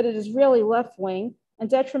 arguing that it is really left-wing and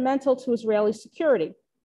detrimental to Israeli security.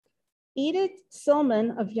 Edith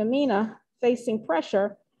Silman of Yamina, facing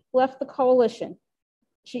pressure, left the coalition.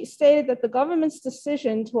 She stated that the government's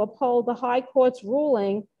decision to uphold the High Court's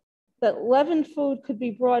ruling that leavened food could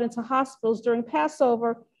be brought into hospitals during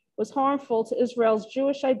Passover was harmful to Israel's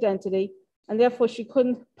Jewish identity, and therefore she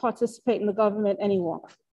couldn't participate in the government any longer.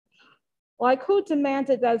 Likud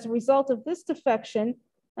demanded that as a result of this defection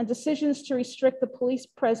and decisions to restrict the police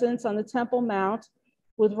presence on the Temple Mount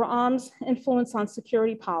with Ra'am's influence on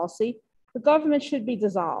security policy, the government should be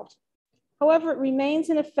dissolved. However, it remains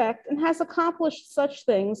in effect and has accomplished such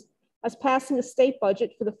things as passing a state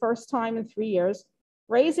budget for the first time in 3 years,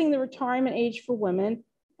 raising the retirement age for women,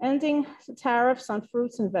 ending the tariffs on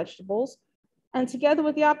fruits and vegetables, and together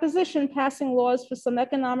with the opposition, passing laws for some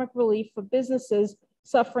economic relief for businesses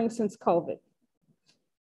suffering since COVID.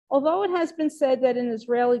 Although it has been said that in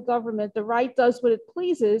Israeli government, the right does what it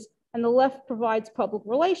pleases and the left provides public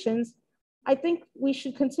relations, I think we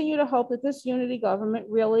should continue to hope that this unity government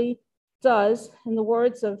really does, in the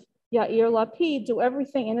words of Yair Lapid, do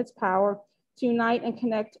everything in its power to unite and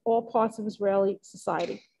connect all parts of Israeli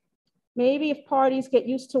society. Maybe if parties get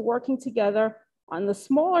used to working together on the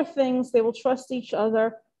smaller things, they will trust each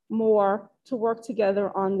other more to work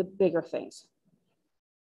together on the bigger things.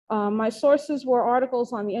 My sources were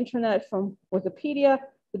articles on the internet from Wikipedia,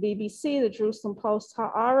 the BBC, the Jerusalem Post,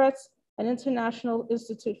 Haaretz, and International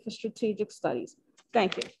Institute for Strategic Studies.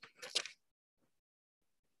 Thank you.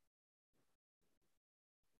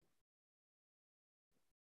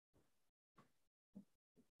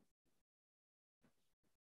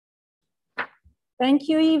 Thank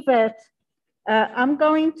you, Yvette. I'm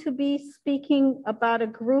going to be speaking about a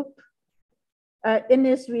group in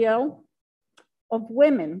Israel of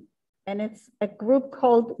women, and it's a group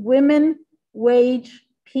called Women Wage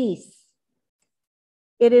Peace.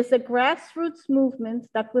 It is a grassroots movement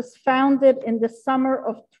that was founded in the summer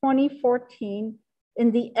of 2014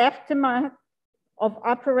 in the aftermath of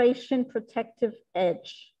Operation Protective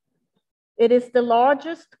Edge. It is the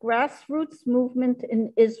largest grassroots movement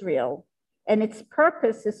in Israel, and its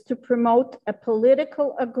purpose is to promote a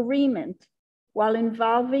political agreement while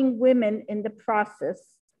involving women in the process.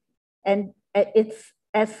 And it's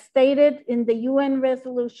as stated in the UN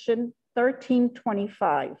Resolution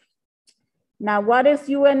 1325. Now, what is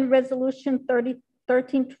UN Resolution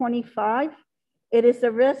 1325? It is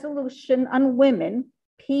a resolution on women,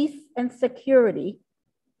 peace, and security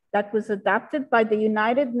that was adopted by the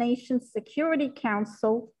United Nations Security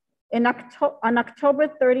Council on October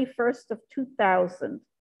 31st of 2000.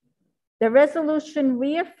 The resolution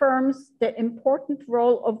reaffirms the important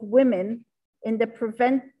role of women in the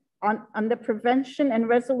on the prevention and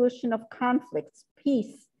resolution of conflicts,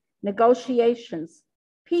 peace, negotiations,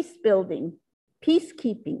 peace building,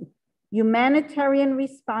 peacekeeping, humanitarian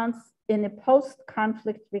response in a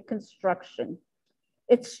post-conflict reconstruction.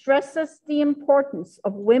 It stresses the importance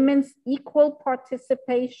of women's equal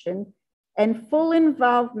participation and full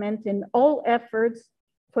involvement in all efforts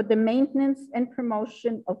for the maintenance and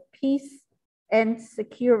promotion of peace and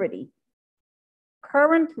security.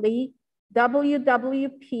 Currently,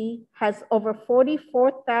 WWP has over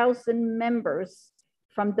 44,000 members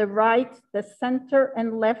from the right, the center,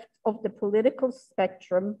 and left of the political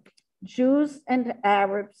spectrum, Jews and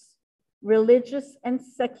Arabs, religious and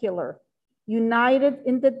secular, united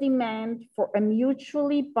in the demand for a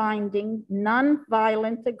mutually binding,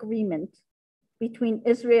 non-violent agreement between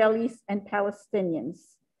Israelis and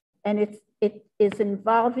Palestinians. And it is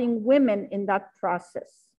involving women in that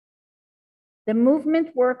process. The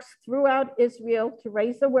movement works throughout Israel to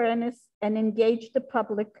raise awareness and engage the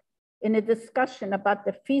public in a discussion about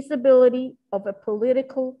the feasibility of a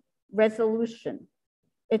political resolution.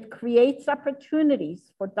 It creates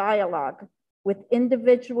opportunities for dialogue with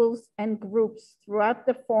individuals and groups throughout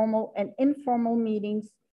the formal and informal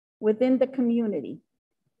meetings within the community.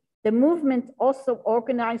 The movement also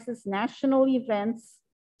organizes national events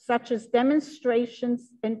such as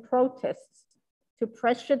demonstrations and protests to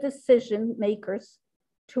pressure decision makers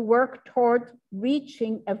to work toward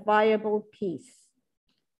reaching a viable peace.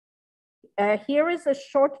 Here is a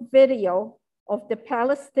short video of the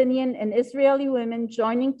Palestinian and Israeli women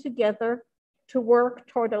joining together to work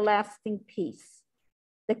toward a lasting peace.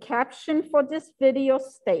 The caption for this video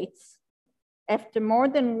states, after more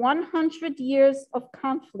than 100 years of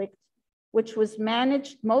conflict, which was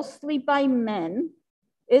managed mostly by men,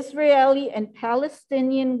 Israeli and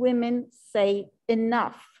Palestinian women say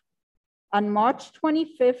enough. On March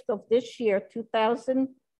 25th of this year,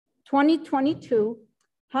 2022,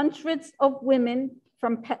 hundreds of women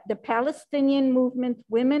from the Palestinian movement,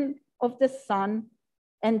 Women of the Sun,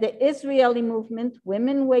 and the Israeli movement,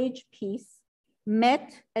 Women Wage Peace,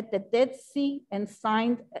 met at the Dead Sea and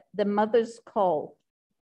signed the Mother's Call.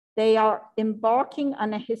 They are embarking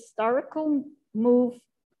on a historical move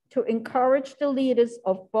to encourage the leaders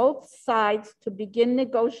of both sides to begin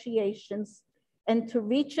negotiations and to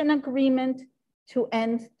reach an agreement to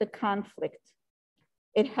end the conflict.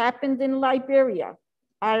 It happened in Liberia,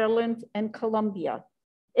 Ireland, and Colombia.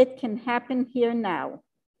 It can happen here now.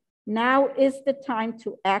 Now is the time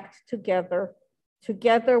to act together.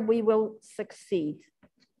 Together we will succeed.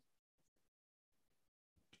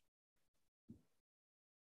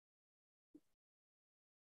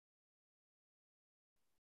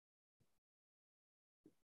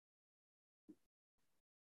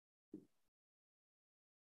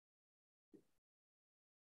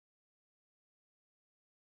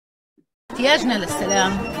 احتياجنا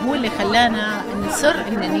للسلام هو اللي خلانا نصر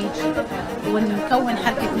إن نيجي ونكون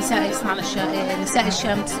حركة نساء يصنعن نساء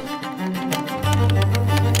الشمس.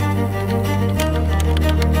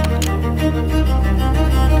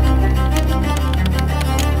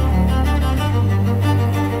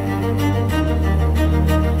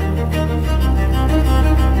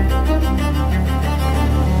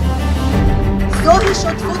 זוהי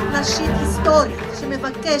שותפות נשית היסטורית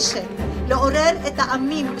שמבקשת לעורר את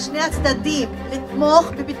העמים בשני הצדדים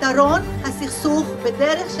לתמוך בפתרון הסכסוך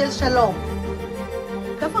בדרך של שלום.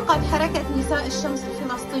 اتفقت حركة نساء الشمس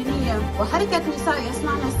الفلسطينية وحركة نساء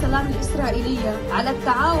يصنعن السلام الإسرائيلية على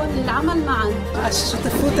التعاون ללעמל معا.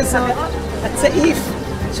 השותפות הזאת, הצעיף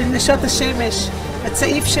של נשות השמש,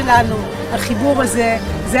 הצעיף שלנו, החיבור הזה,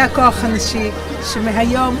 זה הכוח הנשי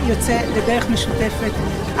שמהיום יוצא לדרך משותפת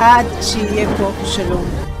עד שיהיה פה שלום.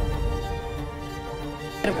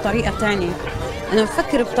 بطريقة تانية أنا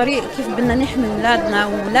بفكر بطريقة كيف بدنا نحمي أولادنا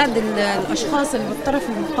وأولاد الأشخاص اللي بالطرف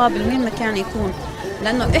المقابل مين ما كان يكون،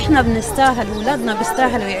 لأنه إحنا بنستاهل وأولادنا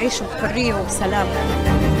بيستاهلوا يعيشوا بحرية وبسلام.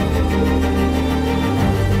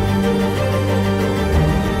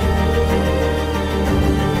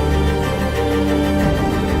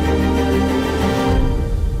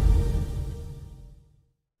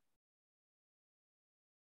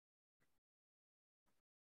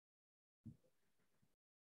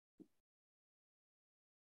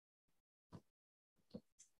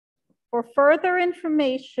 For further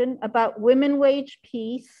information about Women Wage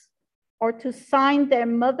Peace, or to sign their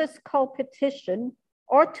Mother's Call petition,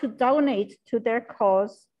 or to donate to their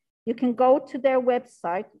cause, you can go to their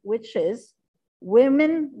website, which is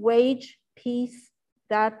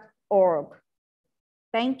womenwagepeace.org.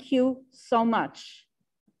 Thank you so much.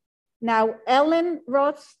 Now, Ellen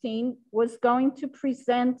Rothstein was going to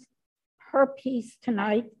present her piece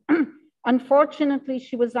tonight. Unfortunately,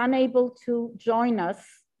 she was unable to join us.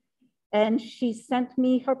 And she sent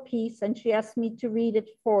me her piece and she asked me to read it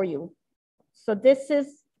for you. So this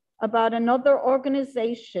is about another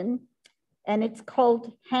organization and it's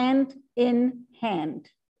called Hand in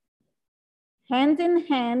Hand. Hand in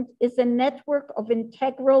Hand is a network of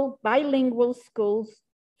integral bilingual schools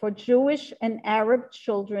for Jewish and Arab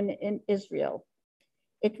children in Israel.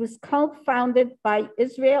 It was co-founded by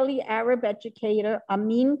Israeli Arab educator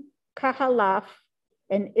Amin Kahalaf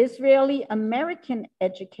and Israeli-American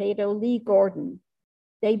educator Lee Gordon.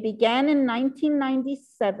 They began in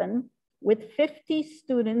 1997 with 50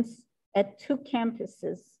 students at 2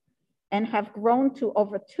 campuses and have grown to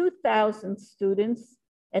over 2,000 students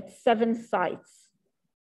at 7 sites.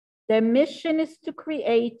 Their mission is to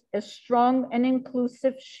create a strong and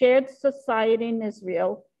inclusive shared society in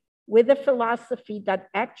Israel with a philosophy that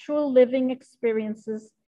actual living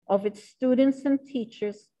experiences of its students and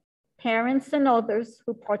teachers, parents and others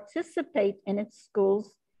who participate in its schools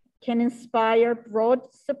can inspire broad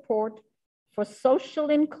support for social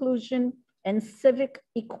inclusion and civic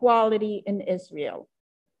equality in Israel.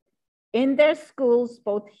 In their schools,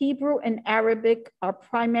 both Hebrew and Arabic are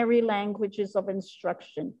primary languages of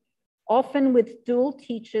instruction, often with dual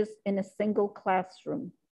teachers in a single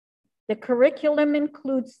classroom. The curriculum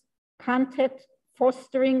includes content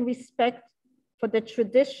fostering respect for the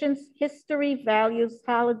traditions, history, values,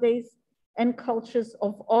 holidays, and cultures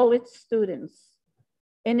of all its students.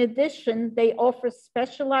 In addition, they offer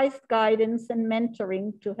specialized guidance and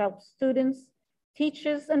mentoring to help students,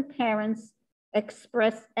 teachers, and parents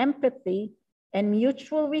express empathy and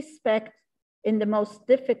mutual respect in the most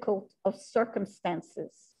difficult of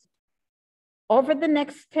circumstances. Over the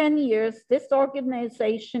next 10 years, this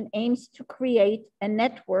organization aims to create a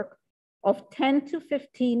network of 10 to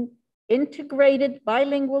 15 integrated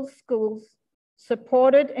bilingual schools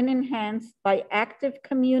supported and enhanced by active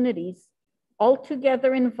communities,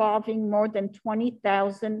 altogether involving more than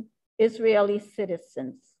 20,000 Israeli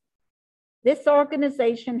citizens. This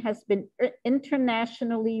organization has been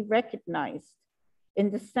internationally recognized. In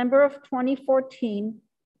December of 2014,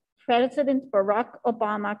 President Barack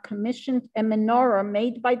Obama commissioned a menorah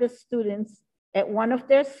made by the students at one of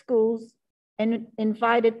their schools and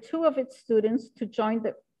invited two of its students to join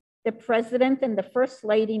the president and the First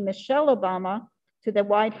Lady, Michelle Obama, to the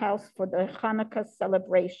White House for the Hanukkah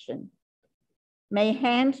celebration. May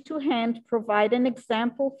Hand to Hand provide an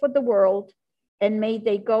example for the world, and may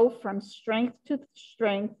they go from strength to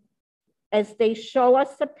strength as they show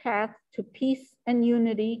us a path to peace and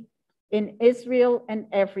unity in Israel and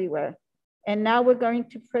everywhere. And now we're going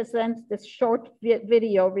to present this short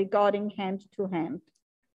video regarding Hand to Hand.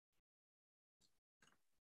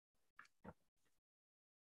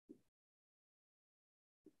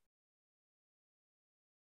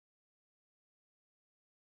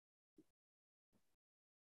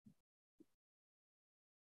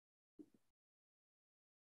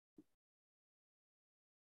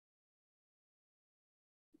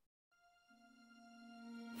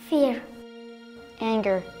 Fear,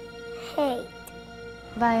 anger, hate,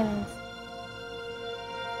 violence.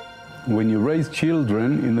 When you raise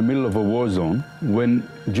children in the middle of a war zone, when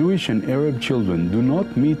Jewish and Arab children do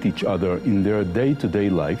not meet each other in their day-to-day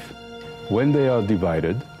life, when they are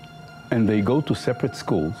divided and they go to separate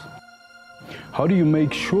schools, how do you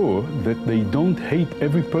make sure that they don't hate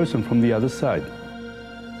every person from the other side?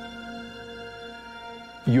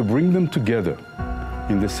 You bring them together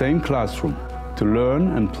in the same classroom to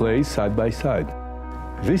learn and play side by side.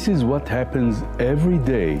 This is what happens every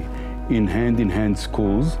day in hand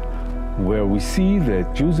schools, where we see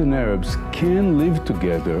that Jews and Arabs can live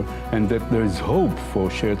together and that there is hope for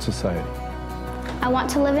shared society. I want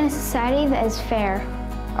to live in a society that is fair.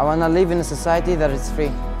 I want to live in a society that is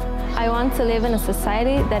free. I want to live in a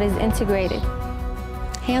society that is integrated.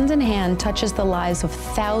 Hand in Hand touches the lives of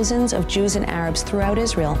thousands of Jews and Arabs throughout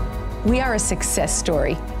Israel. We are a success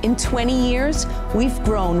story. In 20 years, we've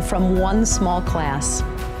grown from one small class.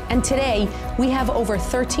 And today, we have over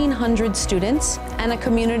 1,300 students and a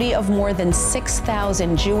community of more than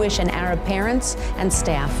 6,000 Jewish and Arab parents and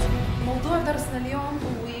staff.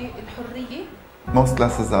 Most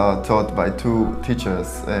classes are taught by two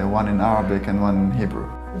teachers, one in Arabic and one in Hebrew.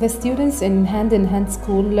 The students in Hand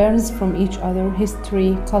School learns from each other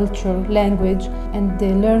history, culture, language, and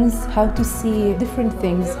they learns how to see different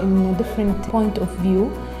things in a different point of view.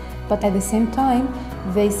 But at the same time,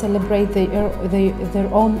 they celebrate their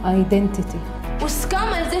own identity.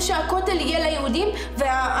 הוסכם על זה שהכותל יהיה ליהודים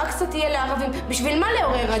והאקצה תהיה לערבים. בשביל מה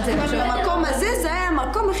לעורר את זה? המקום הזה זה היה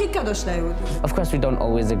המקום הכי קדוש ליהודים. Of course we don't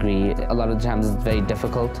always agree. A lot of the times it's very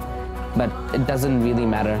difficult. But it doesn't really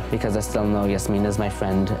matter because I still know Yasmin is my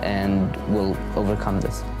friend and we'll overcome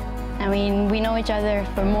this. I mean, we know each other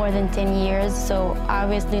for more than 10 years, so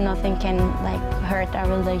obviously nothing can hurt our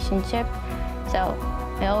relationship. So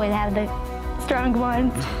we always have the strong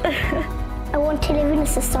bonds. I want to live in a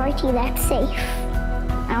society that's safe.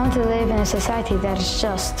 I want to live in a society that is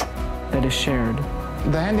just. That is shared.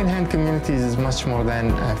 The Hand in Hand community is much more than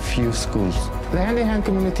a few schools. The Hand in Hand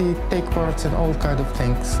community take part in all kinds of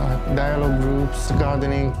things, dialogue groups,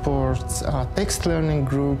 gardening sports, text learning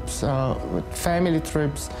groups, family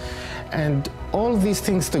trips, and all these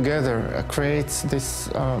things together creates this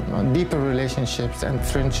deeper relationships and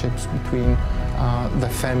friendships between the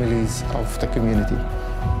families of the community.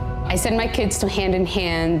 I send my kids to Hand in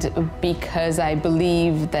Hand because I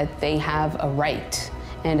believe that they have a right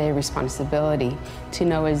and a responsibility to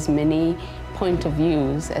know as many point of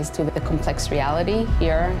views as to the complex reality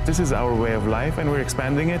here. This is our way of life and we're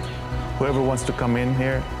expanding it. Whoever wants to come in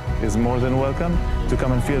here is more than welcome to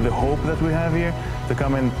come and feel the hope that we have here, to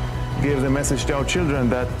come and give the message to our children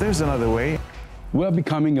that there's another way. We're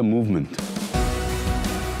becoming a movement.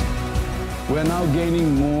 We're now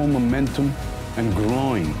gaining more momentum and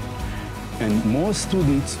growing. And more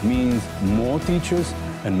students means more teachers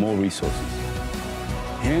and more resources.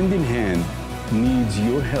 Hand in Hand needs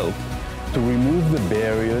your help to remove the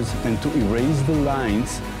barriers and to erase the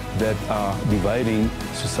lines that are dividing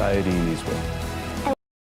society in Israel.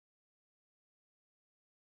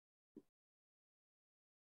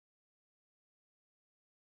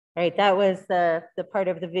 All right, that was the part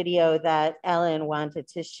of the video that Ellen wanted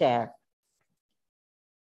to share.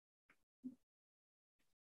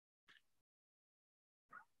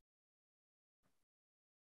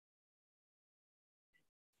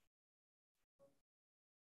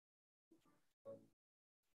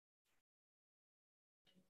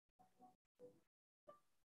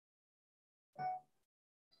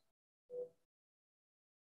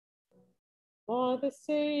 For the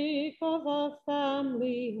sake of our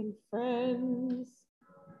family and friends,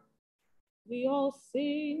 we all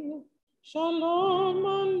sing Shalom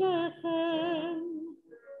Aleichem.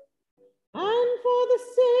 And for the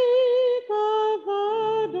sake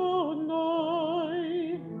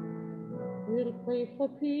for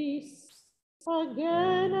peace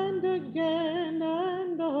again and again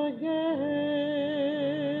and again.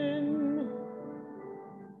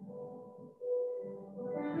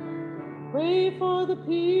 Pray for the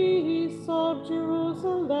peace of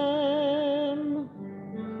Jerusalem,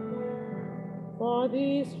 for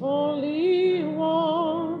these holy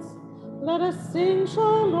walls. Let us sing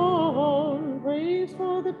shalom, praise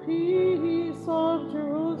for the peace of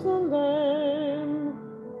Jerusalem,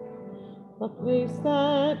 the place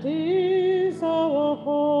that is our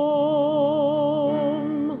home.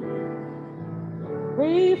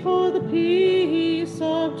 Pray for the peace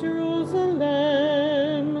of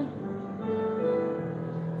Jerusalem,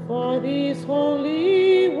 for these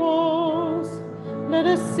holy walls. Let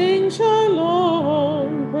us sing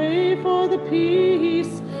shalom, pray for the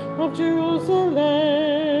peace of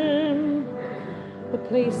Jerusalem, the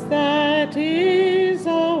place that is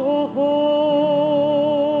our home.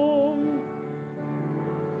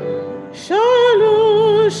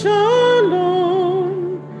 Shalom,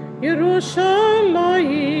 shalom,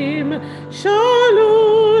 Yerushalayim,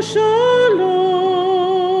 shalom, shalom.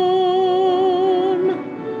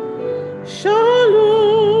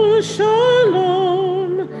 Shalom,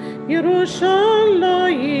 shalom,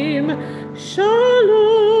 Yerushalayim,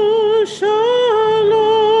 shalom, shalom.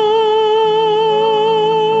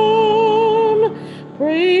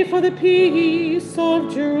 Pray for the peace of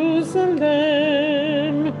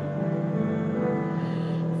Jerusalem,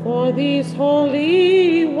 for these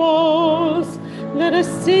holy walls. Let us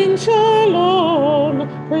sing shalom,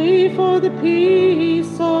 pray for the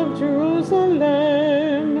peace of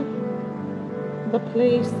Jerusalem, the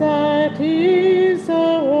place that is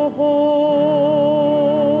our home.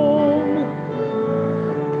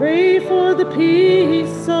 Pray for the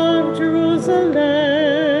peace of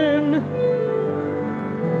Jerusalem,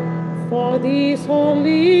 for these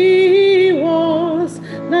holy walls.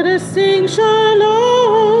 Let us sing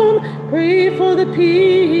shalom, pray for the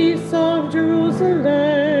peace of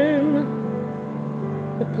Jerusalem,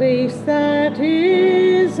 the place that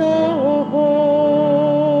is our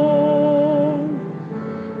home.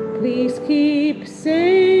 Please keep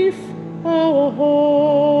safe our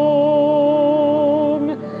home.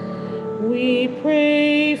 We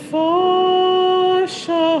pray for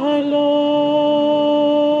shalom.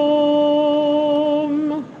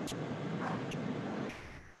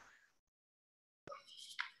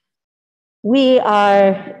 We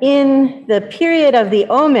are in the period of the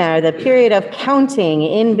Omer, the period of counting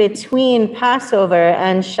in between Passover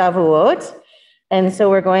and Shavuot. And so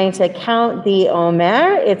we're going to count the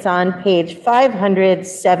Omer. It's on page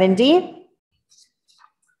 570.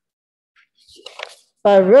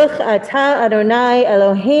 Baruch atah Adonai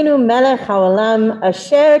Eloheinu melech haolam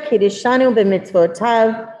asher kiddushanu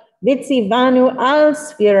b'mitzvotav v'tzivanu al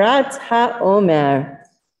sfirat haomer.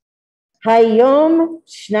 Hayom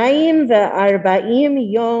shnayim ve'arba'im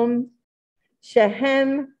yom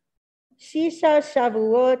shehem shisha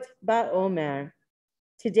shavuot ba'omer.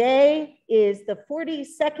 Today is the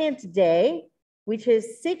 42nd day, which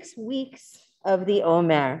is 6 weeks of the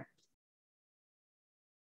Omer.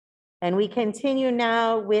 And we continue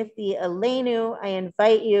now with the Aleinu. I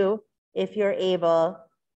invite you, if you're able,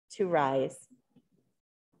 to rise.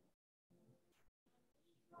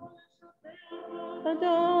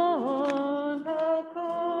 Adon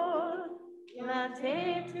hakol,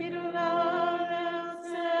 latet vidulah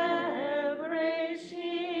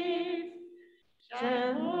el-sebreshit,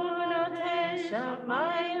 shehu noteh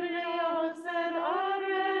shamayim le'ozer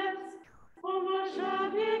aretz,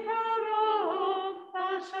 u'moshav yikarov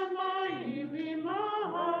ha'shamayim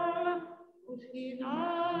imah,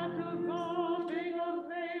 u'shkinah tuvo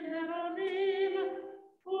b'golvei meronim,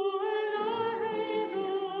 u'eloheinu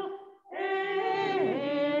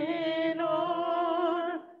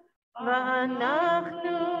Enor,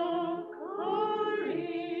 v'anachnu kol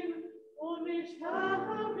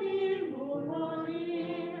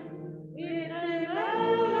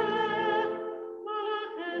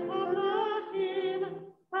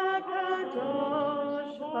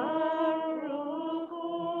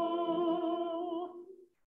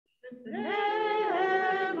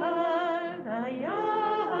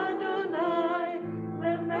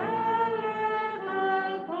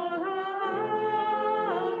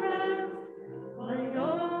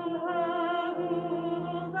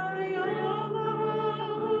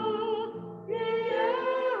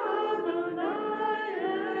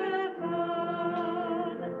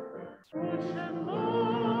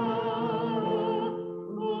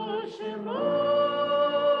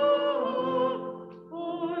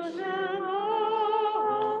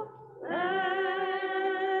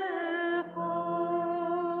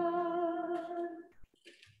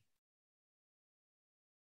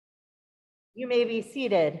may be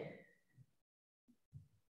seated.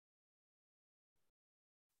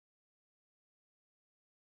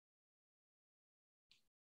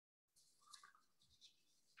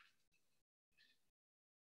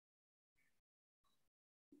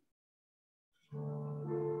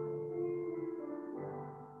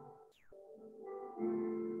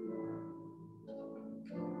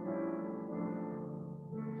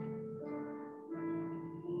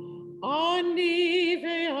 אני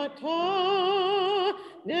ואתה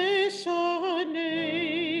נשנה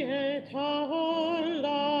את העולם.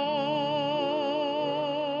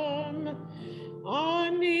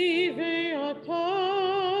 אני ואתה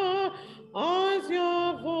אז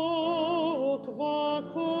יבוא כבר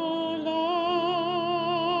כולם.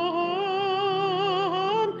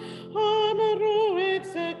 אמרו את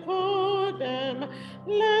זה קודם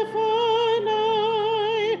לפניי,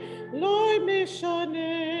 לא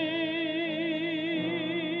משנה.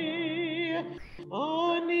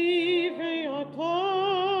 אני ואתה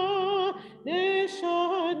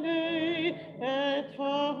נשנה את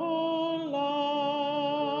העולם.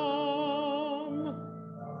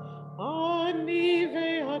 אני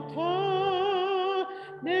ואתה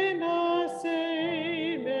ננסה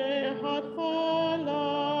מההתחלה.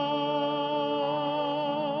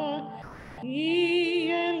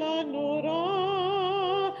 יהיה לנו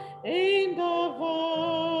רע, אין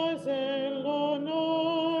דבר זה לא נורא.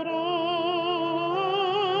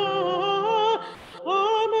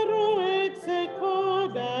 אמרו את זה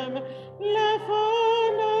קודם לפניי,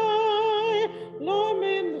 לא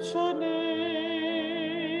משנה.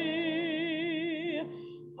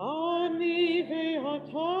 אני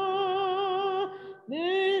ואתה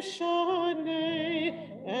נשנה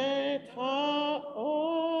את העולם.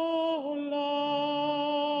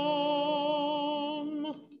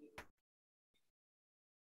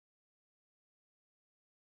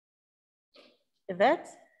 Yvette?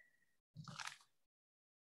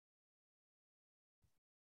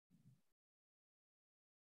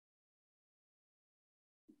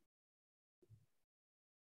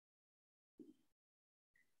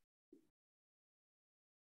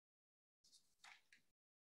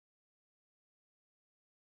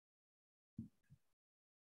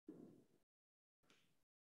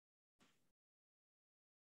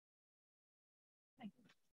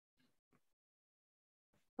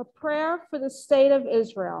 A prayer for the state of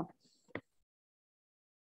Israel.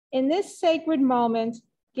 In this sacred moment,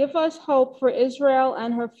 give us hope for Israel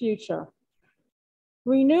and her future.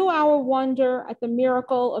 Renew our wonder at the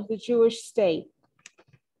miracle of the Jewish state.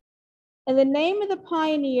 In the name of the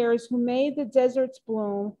pioneers who made the deserts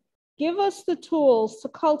bloom, give us the tools to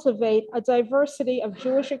cultivate a diversity of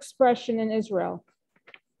Jewish expression in Israel.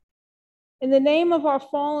 In the name of our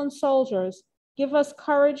fallen soldiers, give us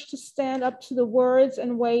courage to stand up to the words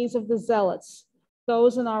and ways of the zealots,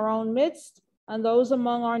 those in our own midst and those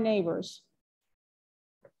among our neighbors.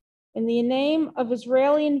 In the name of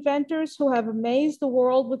Israeli inventors who have amazed the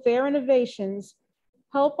world with their innovations,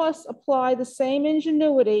 help us apply the same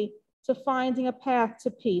ingenuity to finding a path to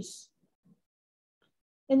peace.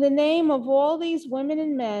 In the name of all these women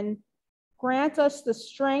and men, grant us the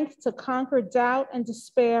strength to conquer doubt and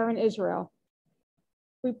despair in Israel,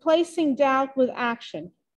 replacing doubt with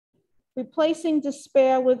action, replacing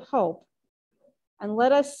despair with hope. And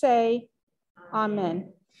let us say,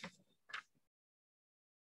 Amen.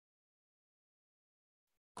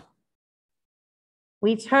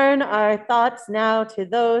 We turn our thoughts now to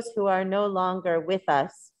those who are no longer with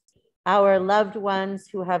us, our loved ones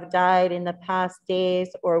who have died in the past days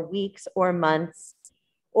or weeks or months,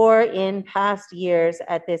 or in past years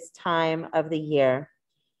at this time of the year.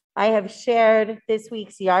 I have shared this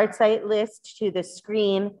week's yahrzeit list to the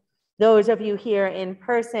screen. Those of you here in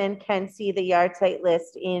person can see the yahrzeit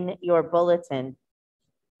list in your bulletin.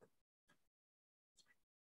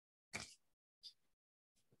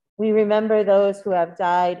 We remember those who have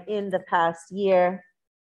died in the past year.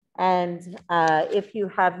 And if you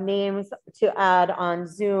have names to add on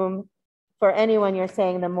Zoom, for anyone you're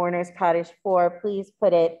saying the mourners Kaddish for, please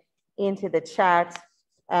put it into the chat,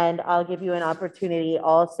 and I'll give you an opportunity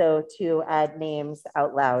also to add names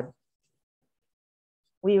out loud.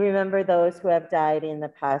 We remember those who have died in the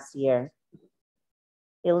past year.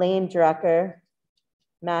 Elaine Drucker,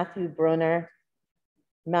 Matthew Brunner,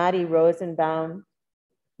 Maddie Rosenbaum,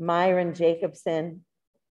 Myron Jacobson,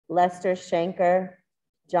 Lester Schenker,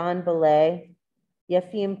 John Belay,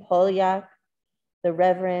 Yefim Polyak, the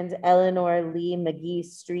Reverend Eleanor Lee McGee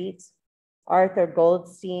Street, Arthur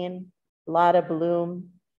Goldstein, Lotta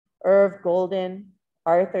Bloom, Irv Golden,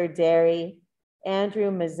 Arthur Derry,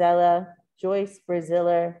 Andrew Mazzella, Joyce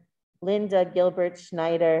Braziller, Linda Gilbert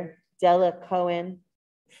Schneider, Della Cohen,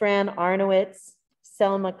 Fran Arnowitz,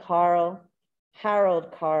 Selma Carl,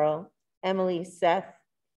 Harold Carl, Emily Seth,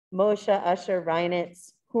 Moshe Usher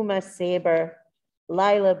Reinitz, Huma Saber,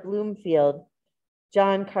 Lila Bloomfield,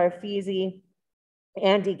 John Carfisi,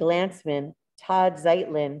 Andy Glantzman, Todd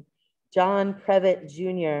Zeitlin, John Previtt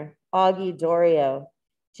Jr., Augie Dorio,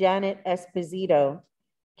 Janet Esposito,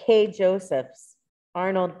 Kay Josephs,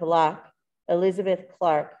 Arnold Block, Elizabeth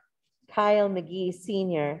Clark, Kyle McGee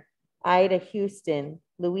Sr., Ida Houston,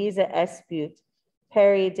 Louisa Espute,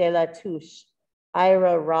 Perry De La Touche,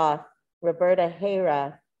 Ira Roth, Roberta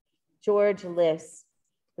Hayrath, George Liss,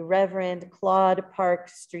 the Reverend Claude Park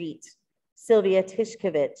Street, Sylvia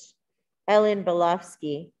Tishkovich, Ellen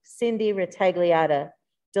Belofsky, Cindy Retagliata,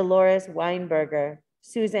 Dolores Weinberger,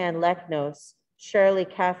 Suzanne Leknos, Shirley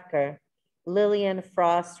Kafker, Lillian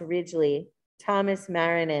Frost Ridgely, Thomas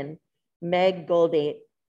Marinin, Meg Goldate,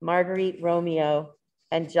 Marguerite Romeo,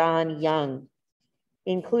 and John Young.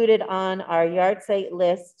 Included on our yard site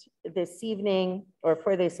list this evening or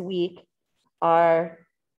for this week are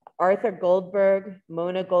Arthur Goldberg,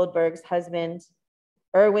 Mona Goldberg's husband,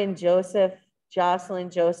 Erwin Joseph, Jocelyn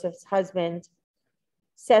Joseph's husband,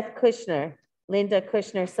 Seth Kushner, Linda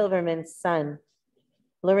Kushner Silverman's son,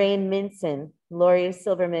 Lorraine Minson, Lori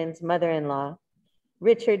Silverman's mother-in-law,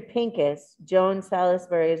 Richard Pincus, Joan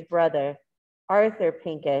Salisbury's brother, Arthur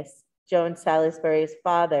Pincus, Joan Salisbury's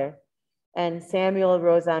father, and Samuel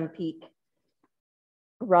Rosampeak,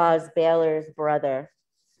 Roz Baylor's brother.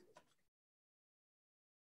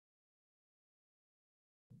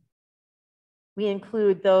 We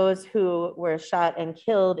include those who were shot and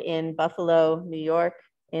killed in Buffalo, New York,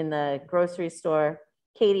 in the grocery store: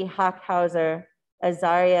 Katie Hockhauser,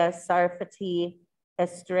 Azaria Sarfati,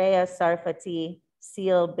 Estrella Sarfati,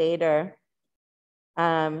 Seal Bader.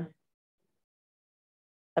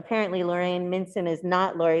 Apparently Lorraine Minson is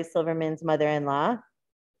not Lori Silverman's mother-in-law.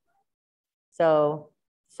 So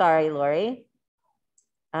sorry, Lori.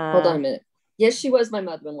 Hold on a minute. Yes, she was my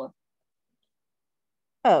mother-in-law.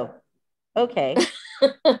 Oh, okay. Is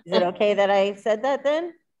it okay that I said that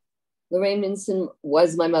then? Lorraine Minson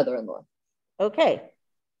was my mother-in-law. Okay.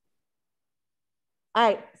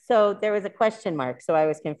 So there was a question mark, so I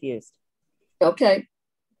was confused. Okay.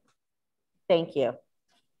 Thank you.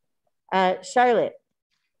 Charlotte.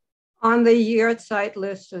 On the yard site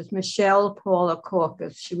list is Michelle Paula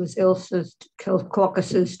Caucus. She was Ilsa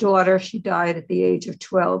Caucus's daughter. She died at the age of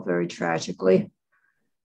 12, very tragically.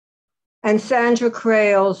 And Sandra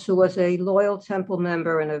Crales, who was a loyal Temple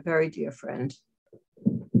member and a very dear friend.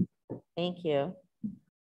 Thank you.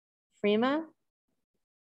 Freema?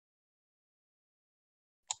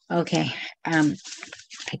 Okay.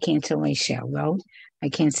 I can't tell Michelle wrote. I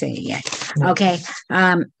can't say it yet. Okay.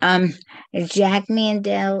 Jack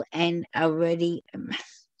Mandel and already.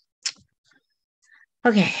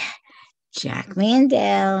 Okay. Jack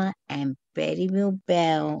Mandel and Betty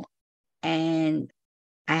Rubel, and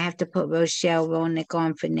I have to put Rochelle Ronick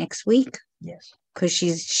on for next week. Yes. Because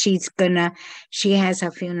she has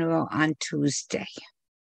her funeral on Tuesday.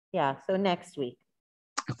 Yeah, so next week.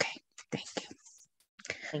 Okay, thank you.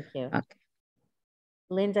 Thank you. Okay.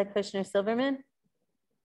 Linda Kushner Silverman.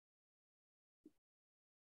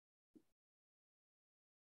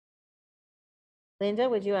 Linda,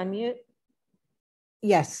 would you unmute?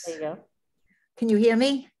 Yes. There you go. Can you hear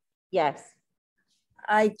me? Yes.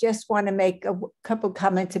 I just want to make a couple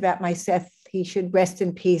comments about my Seth. He should rest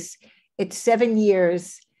in peace. It's 7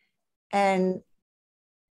 years, and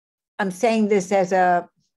I'm saying this as a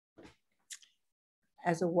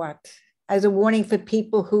what? As a warning for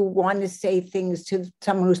people who want to say things to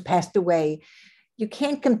someone who's passed away. You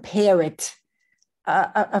can't compare it.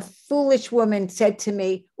 A foolish woman said to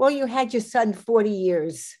me, well, you had your son 40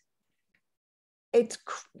 years.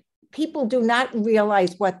 People do not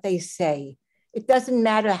realize what they say. It doesn't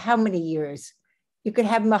matter how many years. You could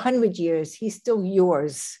have him 100 years. He's still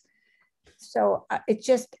yours. So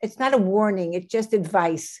it's not a warning. It's just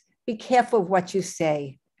advice. Be careful of what you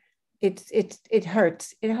say. It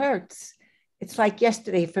hurts. It hurts. It's like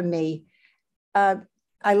yesterday for me.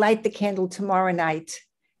 I light the candle tomorrow night,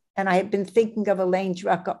 and I have been thinking of Elaine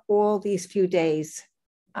Drucker all these few days.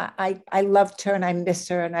 I loved her and I miss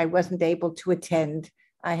her, and I wasn't able to attend.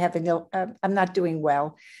 I'm not doing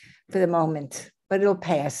well for the moment, but it'll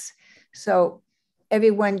pass. So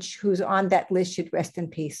everyone who's on that list should rest in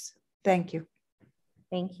peace. Thank you.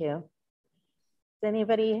 Thank you. Is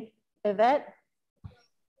anybody, Yvette?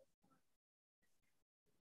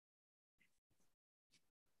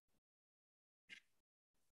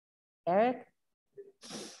 Eric?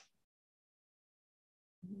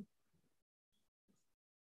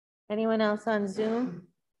 Anyone else on Zoom?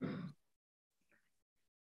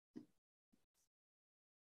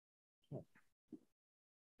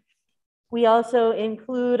 We also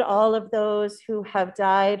include all of those who have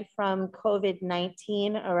died from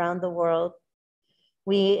COVID-19 around the world.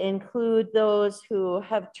 We include those who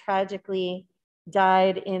have tragically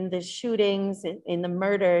died in the shootings, in the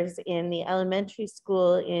murders in the elementary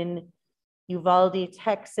school in Uvalde,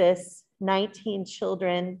 Texas, 19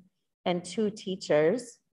 children and 2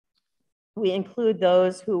 teachers. We include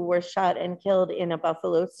those who were shot and killed in a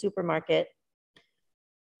Buffalo supermarket.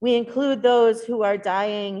 We include those who are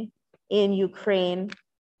dying in Ukraine,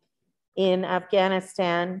 in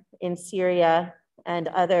Afghanistan, in Syria, and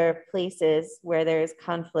other places where there is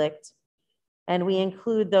conflict. And we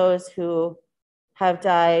include those who have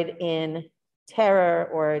died in terror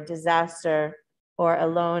or disaster or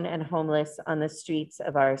alone and homeless on the streets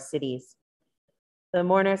of our cities. The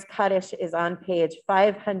Mourner's Kaddish is on page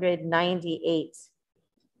 598.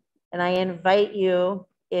 And I invite you,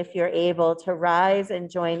 if you're able, to rise and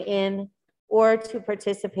join in or to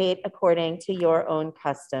participate according to your own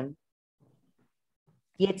custom.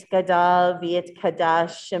 Yitgadal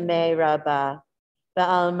v'yitkadash shemei rabbah,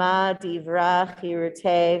 ba'alma divra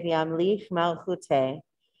chiruteh v'yamlich malchuteh,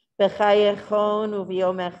 b'chayechon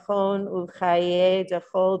u'v'yomechon u'chaye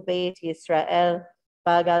dechol beit Yisrael,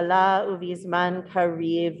 b'agala u'v'zman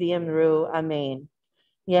kariv v'yimru amen.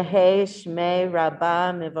 Yehei shmei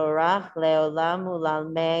rabbah mivorach le'olam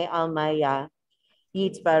u'lalmei almaya.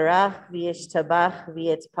 Yitbarach v'yishtabach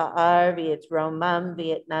v'yitpa'ar v'yitromam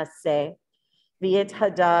v'yitnaseh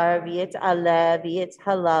v'yithadar v'yitaleh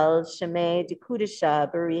v'yithalal shemei dekudesha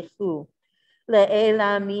barichu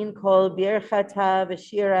le'ela min kol birchata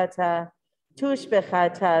v'shirata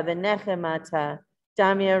tushbechata v'nechemata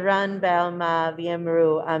damiran ba'alma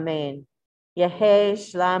v'yamru amen. Yehei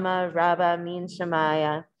shlama rabba min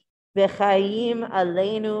shemaya v'chayim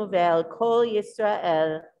aleinu ve'al kol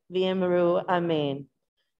Yisrael v'yamru amen.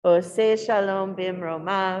 Oseh shalom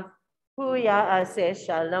bimromav, hu ya'aseh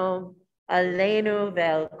shalom aleinu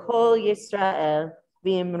ve'al kol Yisrael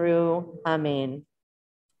v'yamru amen.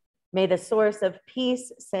 May the source of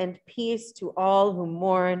peace send peace to all who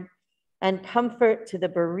mourn and comfort to the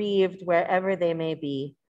bereaved wherever they may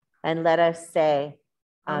be. And let us say,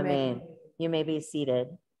 amen. You may be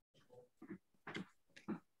seated.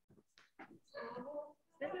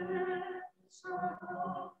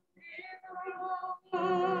 Shalom aleinu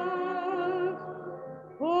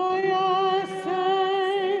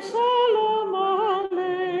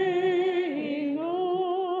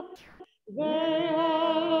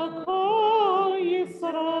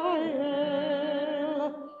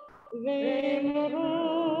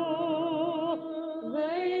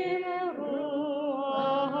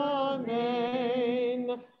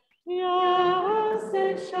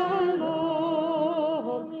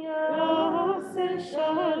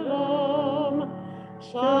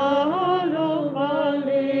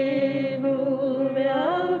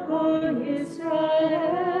ve'al kol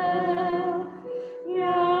Yisrael.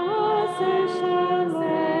 Yaseh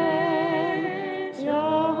shalom,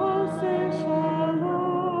 yaseh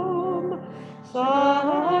shalom.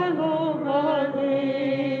 Shalom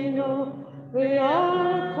aleinu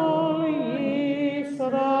ve'al kol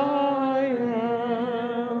Yisrael.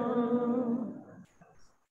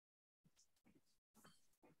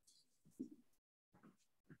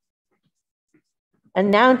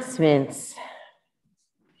 Announcements.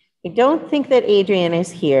 I don't think that Adrian is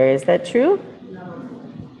here. Is that true? No.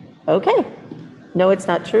 Okay. No, it's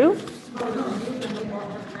not true?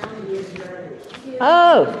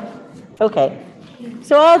 Oh, okay.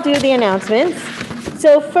 So I'll do the announcements.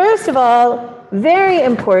 So first of all, very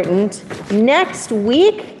important, next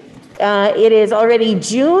week, it is already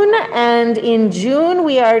June, and in June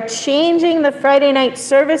we are changing the Friday night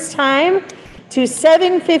service time to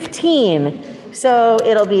 7:15. So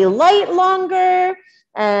it'll be light longer,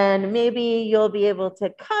 and maybe you'll be able to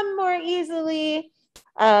come more easily.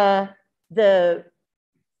 The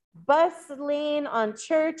bus lane on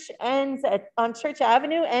Church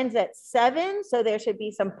Avenue ends at 7, so there should be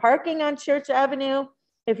some parking on Church Avenue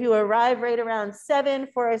if you arrive right around 7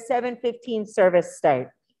 for a 7:15 service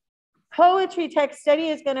start. Poetry text study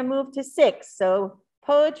is going to move to 6, so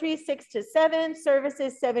poetry 6 to 7,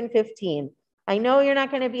 services 7:15. I know you're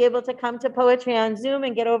not going to be able to come to poetry on Zoom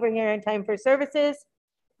and get over here in time for services.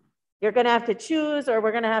 You're going to have to choose, or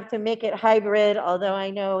we're going to have to make it hybrid, although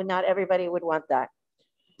I know not everybody would want that.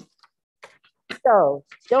 So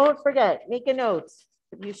don't forget, make a note.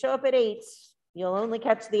 If you show up at 8, you'll only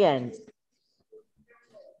catch the end.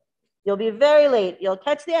 You'll be very late. You'll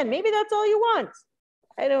catch the end. Maybe that's all you want.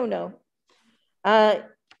 I don't know.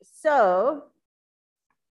 So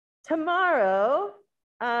tomorrow,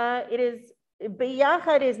 it is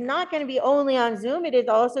Biyachad is not going to be only on Zoom. It is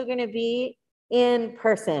also going to be in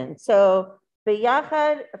person. So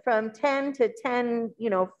Biyachad from 10 to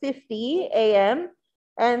 10:50 a.m.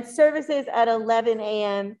 and services at 11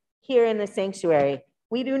 a.m. here in the sanctuary.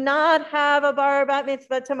 We do not have a bar bat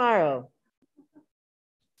mitzvah tomorrow.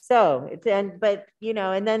 So and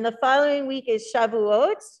then the following week is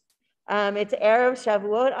Shavuot. It's Erev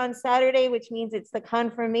Shavuot on Saturday, which means it's the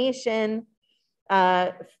confirmation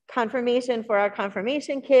for our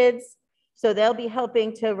confirmation kids. So they'll be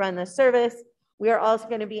helping to run the service. We are also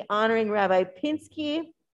going to be honoring Rabbi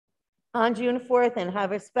Pinsky on June 4th and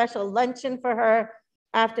have a special luncheon for her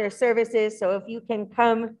after services. So if you can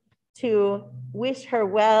come to wish her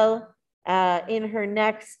well in her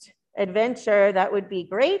next adventure, that would be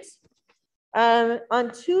great.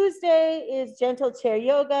 On Tuesday is Gentle Chair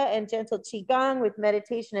Yoga and Gentle Qigong with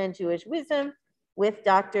meditation and Jewish wisdom with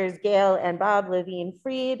Doctors Gail and Bob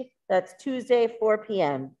Levine-Fried. That's Tuesday, 4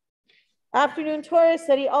 p.m. Afternoon Torah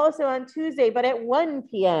study also on Tuesday, but at 1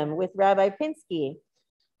 p.m. with Rabbi Pinsky.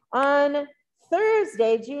 On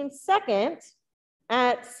Thursday, June 2nd,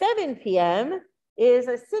 at 7 p.m. is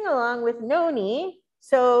a sing-along with Noni.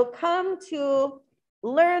 So come to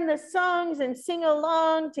learn the songs and sing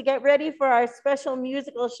along to get ready for our special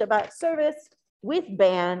musical Shabbat service with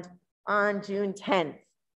band on June 10th.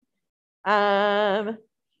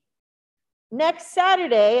 Next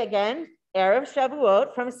Saturday, again, Erev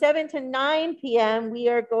Shavuot, from 7 to 9 p.m., we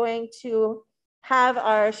are going to have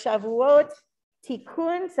our Shavuot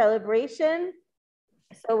Tikkun celebration.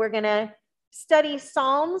 So we're going to study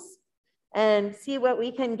Psalms and see what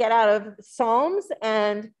we can get out of Psalms,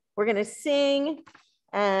 and we're going to sing,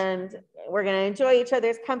 and we're going to enjoy each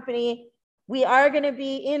other's company. We are going to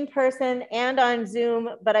be in person and on Zoom,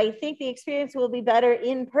 but I think the experience will be better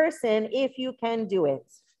in person if you can do it.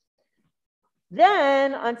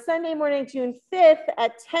 Then on Sunday morning, June 5th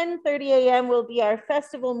at 10:30 a.m. will be our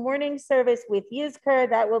festival morning service with Yizkor.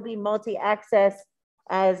 That will be multi-access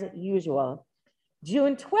as usual.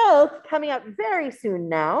 June 12th, coming up very soon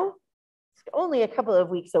now, it's only a couple of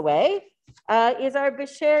weeks away, is our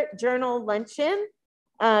B'Sher Journal Luncheon.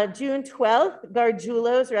 June 12th,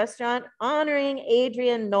 Gargiulo's restaurant, honoring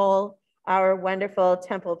Adrian Knoll, our wonderful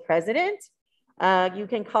temple president. You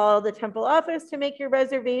can call the temple office to make your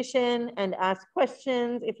reservation and ask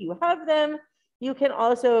questions if you have them. You can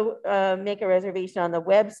also make a reservation on the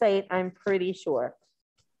website, I'm pretty sure.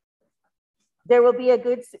 There will be a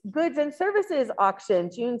goods and services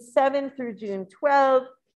auction June 7th through June 12th.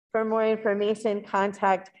 For more information,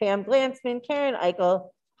 contact Pam Glansman, Karen Eichel,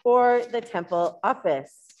 or the temple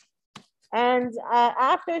office. And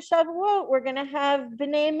after Shavuot, we're going to have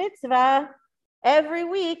B'nai Mitzvah every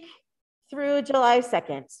week through July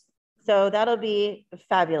 2nd. So that'll be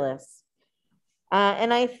fabulous.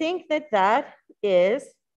 And I think that is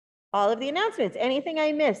all of the announcements. Anything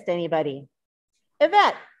I missed, anybody?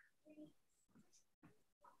 Yvette.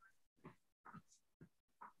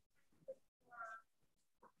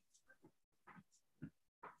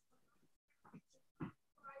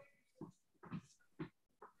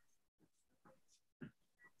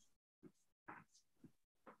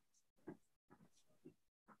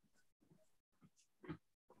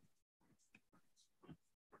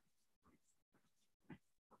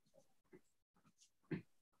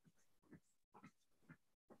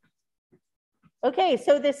 Okay,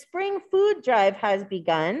 so the spring food drive has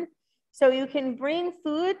begun. So you can bring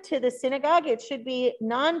food to the synagogue. It should be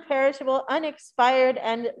non-perishable, unexpired,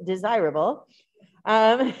 and desirable.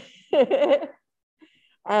 So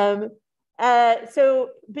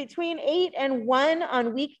between 8 and 1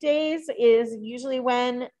 on weekdays is usually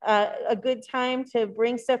when a good time to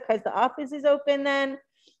bring stuff because the office is open then,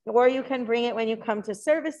 or you can bring it when you come to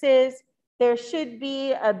services. There should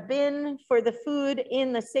be a bin for the food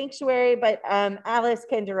in the sanctuary, but Alice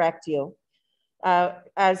can direct you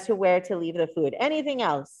as to where to leave the food. Anything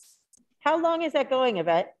else? How long is that going,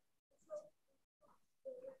 Yvette?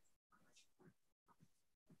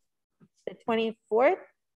 The 24th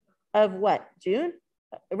of what? June?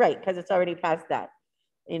 Right, because it's already past that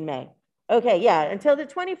in May. Okay, yeah, until the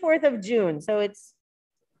 24th of June. So it's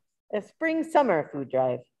a spring summer food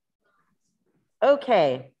drive.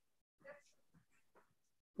 Okay.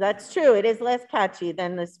 That's true. It is less catchy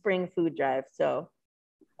than the spring food drive. So,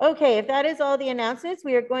 okay, if that is all the announcements,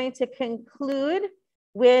 we are going to conclude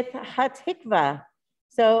with Hatikva.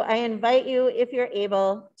 So I invite you, if you're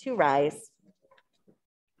able, to rise.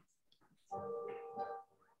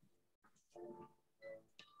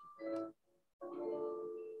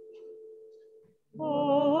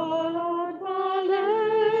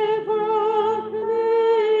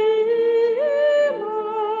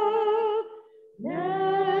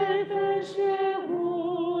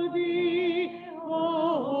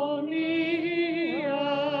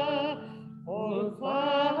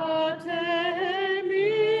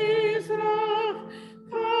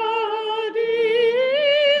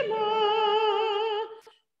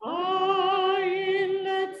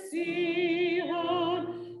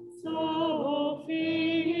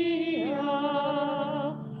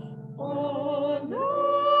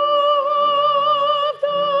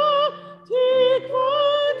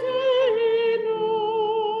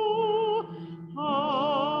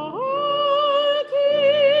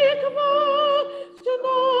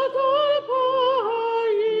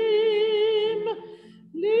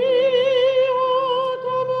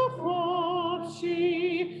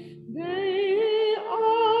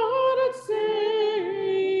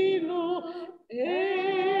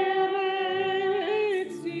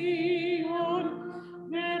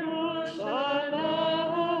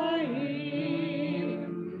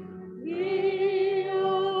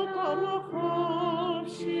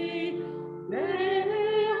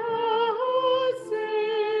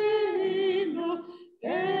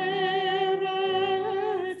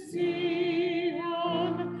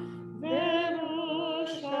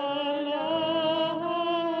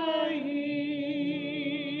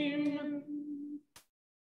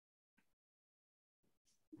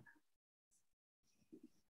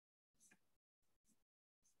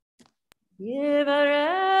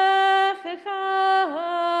 Yivarechecha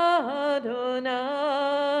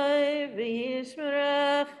Adonai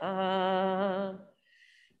v'yishmerecha.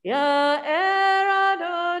 Ya'er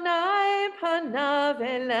Adonai panav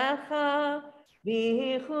elecha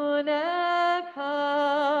v'yichunecha.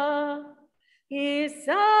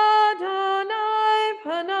 Yisa Adonai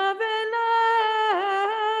panav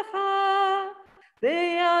elecha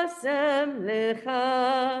v'yasem lecha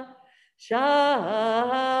Shalom.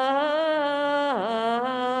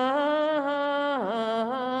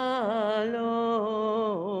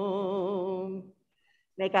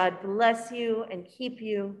 May God bless you and keep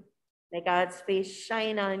you. May God's face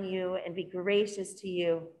shine on you and be gracious to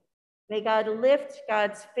you. May God lift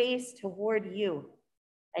God's face toward you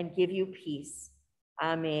and give you peace.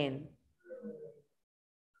 Amen.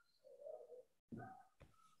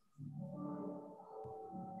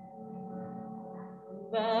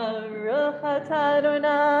 Baruch atah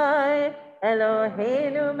Adonai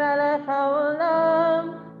Eloheinu melech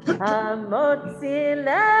haolam hamotzi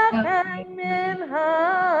lechem min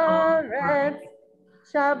haaretz.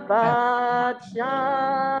 Shabbat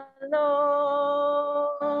shalom.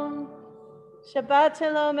 Shabbat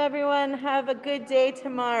shalom, everyone. Have a good day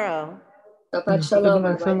tomorrow. Shabbat shalom.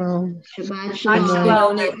 Shabbat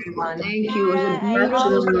shalom, everyone. Thank you. It was a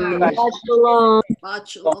beautiful service. Shabbat shalom. Shabbat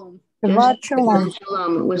shalom. Shabbat shalom. Shabbat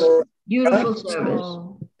shalom. It was beautiful service.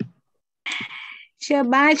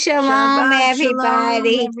 Shabbat shalom,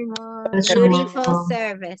 everybody. Beautiful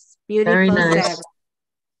service. Beautiful service.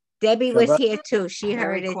 Debbie was here too. She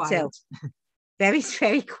heard it too. Debbie's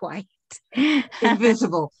very quiet.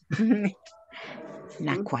 Invisible.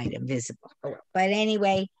 Not quite invisible. But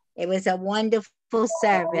anyway, it was a wonderful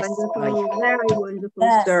service. Wonderful, very wonderful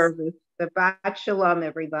service. Shabbat shalom,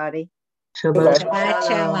 everybody. Shabbat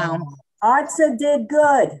shalom. ARZA did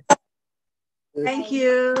good. Thank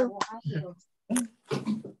you.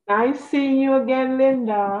 Nice seeing you again,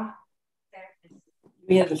 Linda.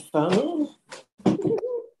 We have a phone.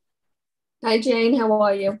 Hi, Jane. How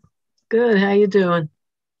are you? Good. How you doing?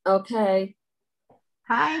 Okay.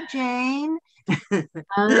 Hi, Jane.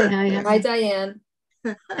 Hi. Hi, Diane.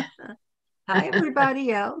 Hi,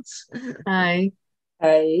 everybody else. Hi.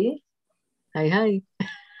 Hi. Hi.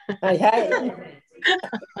 Hi.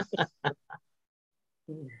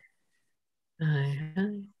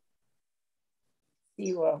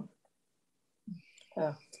 You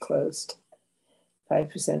it's closed.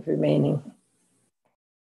 5% remaining.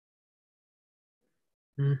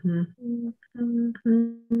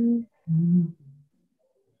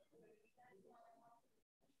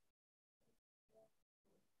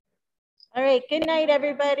 All right. Good night,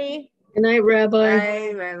 everybody. Good night, Rabbi.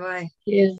 Bye, Rabbi. Yeah.